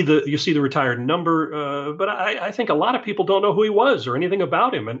see the retired number, but I think a lot of people don't know who he was or anything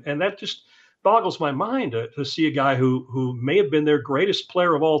about him, and that just boggles my mind to see a guy who may have been their greatest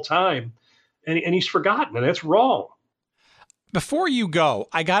player of all time, and he's forgotten, and that's wrong. Before you go,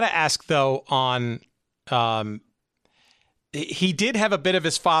 I got to ask though on. He did have a bit of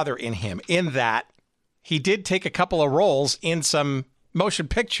his father in him, in that he did take a couple of roles in some motion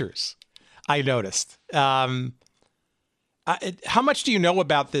pictures, I noticed. How much do you know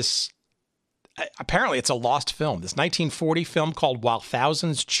about this? Apparently, it's a lost film, this 1940 film called While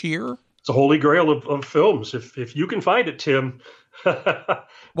Thousands Cheer. It's a holy grail of films. If you can find it, Tim.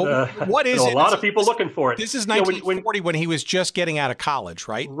 Well, what is it? A lot of people looking for it. This is 1940 when he was just getting out of college,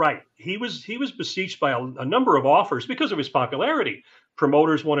 right? Right. He was beseeched by a number of offers because of his popularity.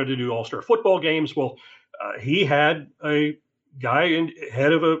 Promoters wanted to do all-star football games. Well, he had a guy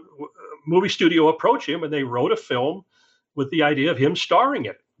head of a movie studio approach him, and they wrote a film with the idea of him starring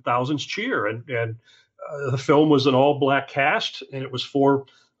it, Thousands Cheer. And the film was an all-black cast, and it was for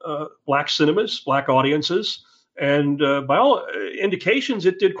black cinemas, black audiences. And by all indications,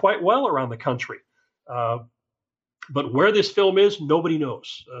 it did quite well around the country. But where this film is, nobody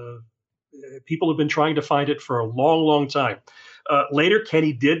knows. People have been trying to find it for a long, long time. Later,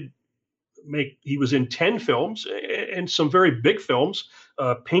 Kenny he was in 10 films and some very big films.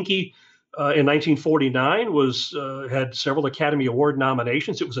 Pinky in 1949 had several Academy Award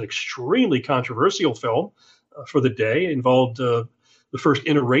nominations. It was an extremely controversial film for the day. It involved the first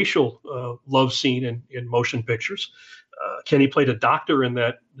interracial love scene in motion pictures. Kenny played a doctor in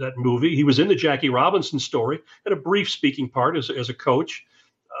that movie. He was in the Jackie Robinson story, and a brief speaking part as a coach.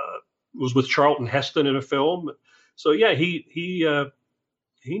 Was with Charlton Heston in a film. So yeah, he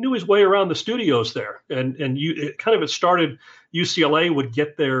knew his way around the studios there, and it started. UCLA would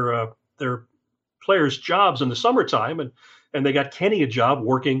get their players jobs in the summertime, and they got Kenny a job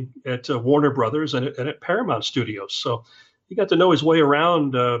working at Warner Brothers and at Paramount Studios. So he got to know his way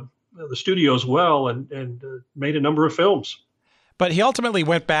around the studios well, and made a number of films. But he ultimately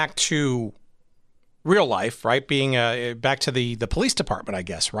went back to real life, right? Being back to the police department, I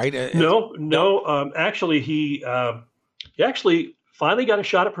guess, right? No. Actually, he actually finally got a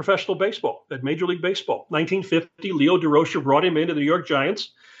shot at professional baseball, at Major League Baseball. 1950, Leo Durocher brought him into the New York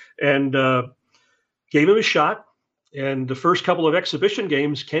Giants and gave him a shot. And the first couple of exhibition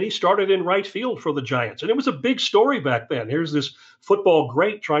games, Kenny started in right field for the Giants. And it was a big story back then. Here's this football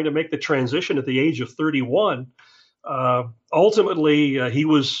great trying to make the transition at the age of 31. Ultimately, he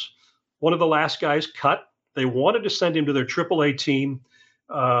was one of the last guys cut. They wanted to send him to their AAA team.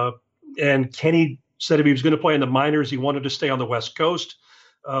 And Kenny said if he was going to play in the minors, he wanted to stay on the West Coast.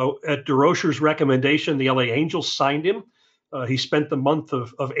 At Durocher's recommendation, the LA Angels signed him. He spent the month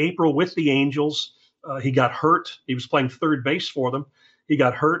of April with the Angels. He got hurt. He was playing third base for them. He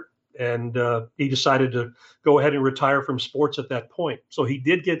got hurt, and he decided to go ahead and retire from sports at that point. So he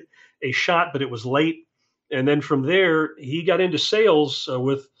did get a shot, but it was late. And then from there, he got into sales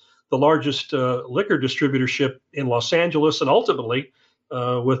with the largest liquor distributorship in Los Angeles, and ultimately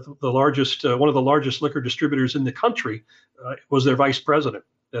with the largest, one of the largest liquor distributors in the country, was their vice president.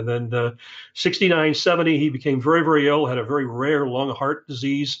 And then 69, 70, he became very, very ill, had a very rare lung heart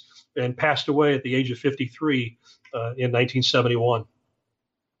disease, and passed away at the age of 53 in 1971.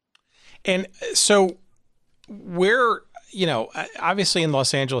 And so we're, obviously in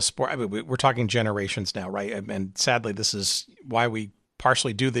Los Angeles sport, I mean, we're talking generations now, right? And sadly, this is why we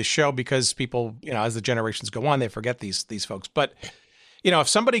partially do this show because people, as the generations go on, they forget these folks. But, if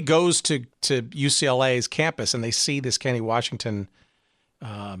somebody goes to UCLA's campus and they see this Kenny Washington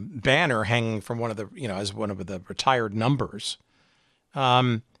banner hanging from one of the, as one of the retired numbers,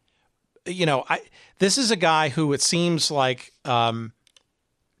 this is a guy who it seems like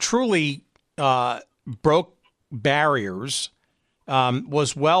truly broke barriers,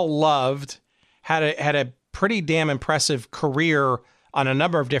 was well loved, had a pretty damn impressive career on a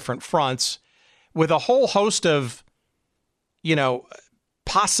number of different fronts, with a whole host of,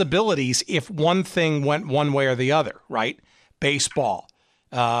 possibilities if one thing went one way or the other, right? Baseball,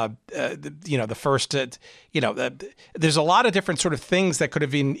 the first, there's a lot of different sort of things that could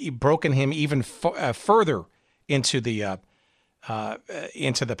have been broken him even further into the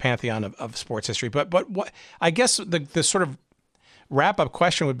pantheon of sports history. But what I guess the sort of wrap up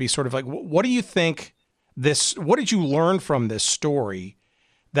question would be sort of like, what do you think what did you learn from this story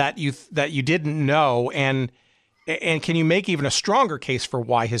that you didn't know, and can you make even a stronger case for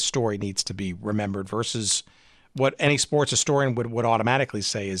why his story needs to be remembered versus what any sports historian would automatically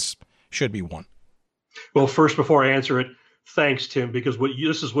say should be one? Well, first, before I answer it, thanks, Tim, because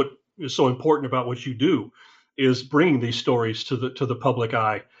this is what is so important about what you do, is bringing these stories to the public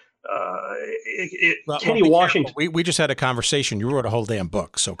eye. Kenny Washington. We just had a conversation. You wrote a whole damn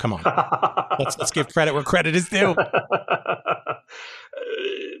book, so come on. let's give credit where credit is due.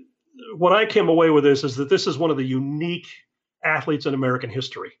 What I came away with is that this is one of the unique athletes in American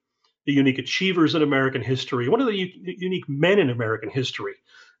history, the unique achievers in American history, one of the unique men in American history.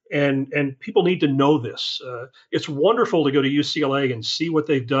 And people need to know this. It's wonderful to go to UCLA and see what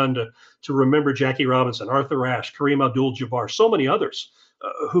they've done to remember Jackie Robinson, Arthur Ashe, Kareem Abdul-Jabbar, so many others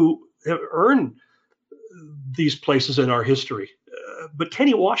who have earned these places in our history. But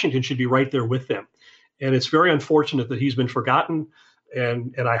Kenny Washington should be right there with them. And it's very unfortunate that he's been forgotten.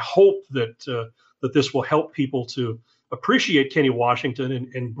 And I hope that this will help people to appreciate Kenny Washington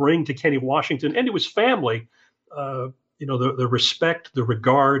and bring to Kenny Washington and to his family the respect, the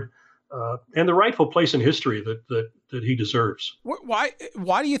regard, and the rightful place in history that he deserves. Why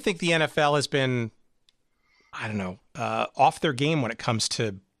do you think the NFL has been, off their game when it comes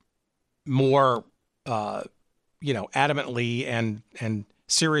to more, adamantly and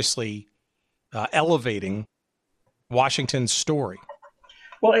seriously elevating Washington's story?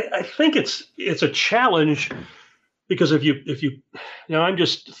 Well, I think it's a challenge because if you I'm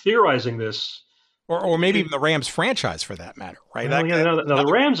just theorizing this. Or maybe even the Rams franchise, for that matter, right? Now the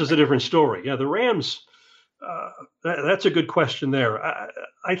Rams is a different story. Yeah, the Rams. That's a good question there.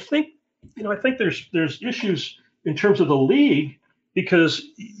 I think there's issues in terms of the league because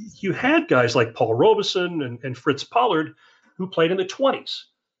you had guys like Paul Robeson and Fritz Pollard who played in the 20s,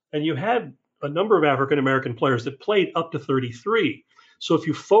 and you had a number of African American players that played up to 33. So if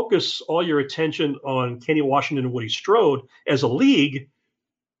you focus all your attention on Kenny Washington and Woody Strode as a league,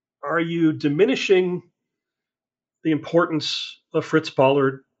 are you diminishing the importance of Fritz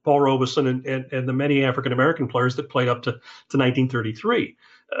Pollard, Paul Robeson, and the many African-American players that played up to 1933?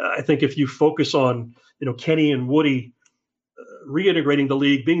 I think if you focus on, Kenny and Woody reintegrating the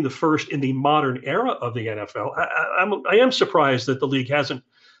league, being the first in the modern era of the NFL, I am surprised that the league hasn't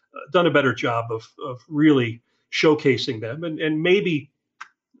done a better job of really showcasing them. And maybe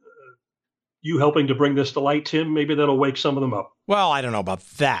you helping to bring this to light, Tim, maybe that'll wake some of them up. Well, I don't know about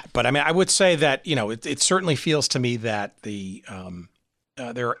that, but I mean, I would say that, it certainly feels to me that there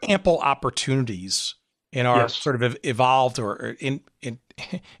are ample opportunities in our sort of evolved, or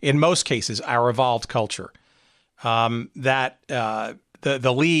in most cases, our evolved culture, that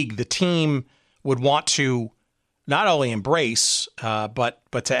the league, the team would want to not only embrace,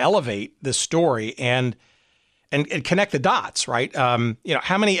 but to elevate this story and connect the dots, right?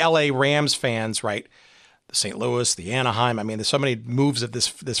 How many LA Rams fans, right? The St. Louis, the Anaheim. I mean, there's so many moves of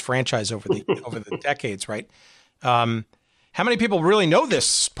this franchise over the decades, right? How many people really know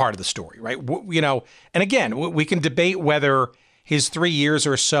this part of the story, right? And again, we can debate whether his 3 years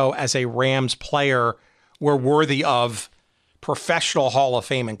or so as a Rams player were worthy of professional Hall of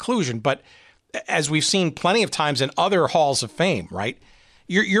Fame inclusion. But as we've seen plenty of times in other halls of fame, right?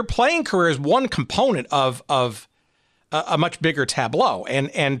 Your playing career is one component of a much bigger tableau,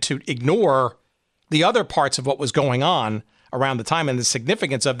 and to ignore the other parts of what was going on around the time and the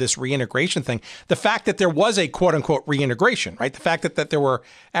significance of this reintegration thing, the fact that there was a quote unquote reintegration, right? The fact that there were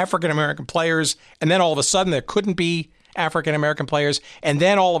African-American players, and then all of a sudden there couldn't be African-American players. And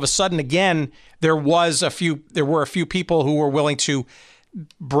then all of a sudden, again, there were a few people who were willing to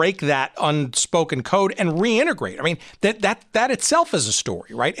break that unspoken code and reintegrate. I mean, that itself is a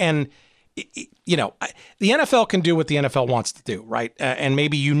story, right? And the NFL can do what the NFL wants to do, right? And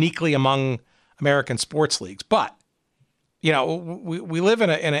maybe uniquely among American sports leagues. But, we live in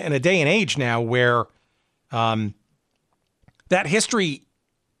a day and age now where that history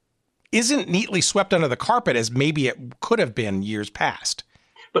isn't neatly swept under the carpet as maybe it could have been years past.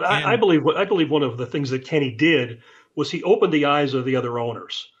 But I believe one of the things that Kenny did was he opened the eyes of the other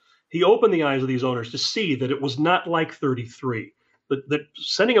owners. He opened the eyes of these owners to see that it was not like 33. That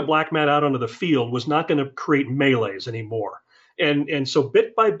sending a black man out onto the field was not going to create melees anymore. And so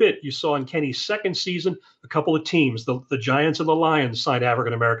bit by bit, you saw in Kenny's second season, a couple of teams, the Giants and the Lions signed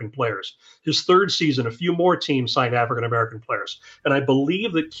African-American players. His third season, a few more teams signed African-American players. And I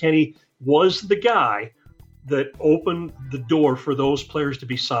believe that Kenny was the guy that opened the door for those players to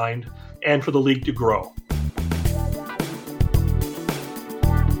be signed and for the league to grow.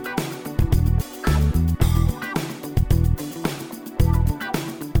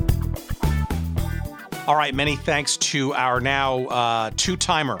 All right, many thanks to our now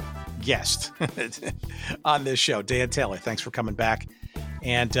two-timer guest on this show, Dan Taylor. Thanks for coming back.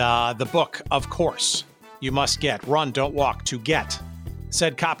 And the book, of course, you must get. Run, Don't Walk, to get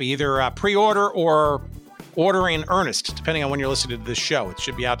said copy, either pre-order or order in earnest, depending on when you're listening to this show. It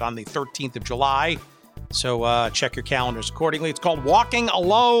should be out on the 13th of July, so check your calendars accordingly. It's called Walking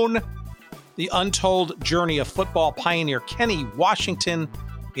Alone, The Untold Journey of Football Pioneer Kenny Washington.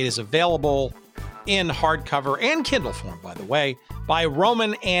 It is available in hardcover and Kindle form, by the way, by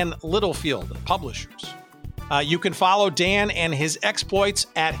Rowman and Littlefield publishers. You can follow Dan and his exploits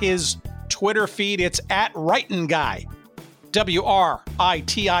at his Twitter feed. It's at WritinGuy,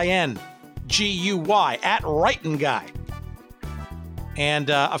 WRITINGUY, at WritinGuy.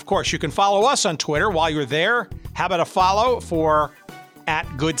 And of course, you can follow us on Twitter while you're there. How about a follow for at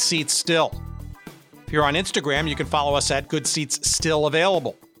Good Seats Still? If you're on Instagram, you can follow us at Good Seats Still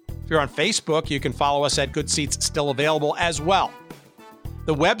Available. If you're on Facebook, you can follow us at Good Seats Still Available as well.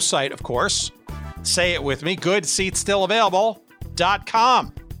 The website, of course, say it with me,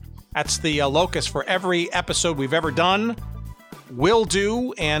 goodseatsstillavailable.com. That's the locus for every episode we've ever done, will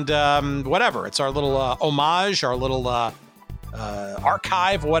do, and whatever. It's our little homage, our little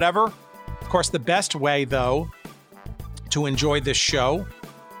archive, whatever. Of course, the best way, though, to enjoy this show,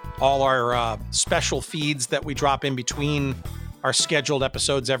 all our special feeds that we drop in between our scheduled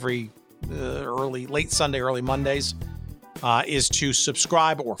episodes every late Sunday, early Mondays, is to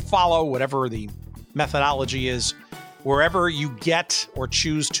subscribe or follow, whatever the methodology is, wherever you get or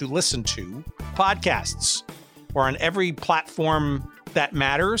choose to listen to podcasts. We're on every platform that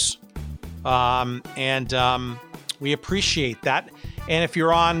matters, and we appreciate that. And if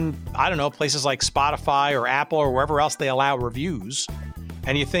you're on, places like Spotify or Apple or wherever else they allow reviews,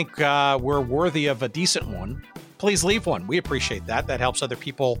 and you think we're worthy of a decent one, please leave one. We appreciate that. That helps other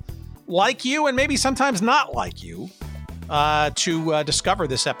people like you, and maybe sometimes not like you, to discover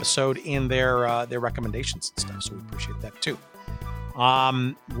this episode in their recommendations and stuff. So we appreciate that too.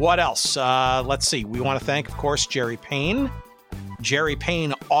 What else? Let's see. We want to thank, of course, Jerry Payne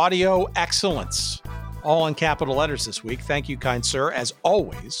Audio Excellence, all in capital letters this week. Thank you, kind sir, as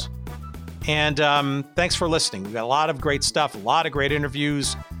always. And thanks for listening. We've got a lot of great stuff, a lot of great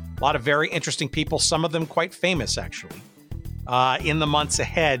interviews, a lot of very interesting people, some of them quite famous, actually, in the months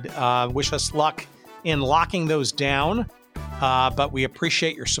ahead. Wish us luck in locking those down. But we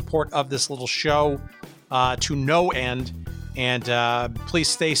appreciate your support of this little show to no end. And please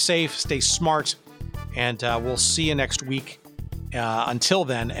stay safe, stay smart, and we'll see you next week. Until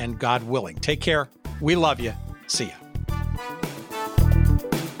then, and God willing, take care. We love you. See ya.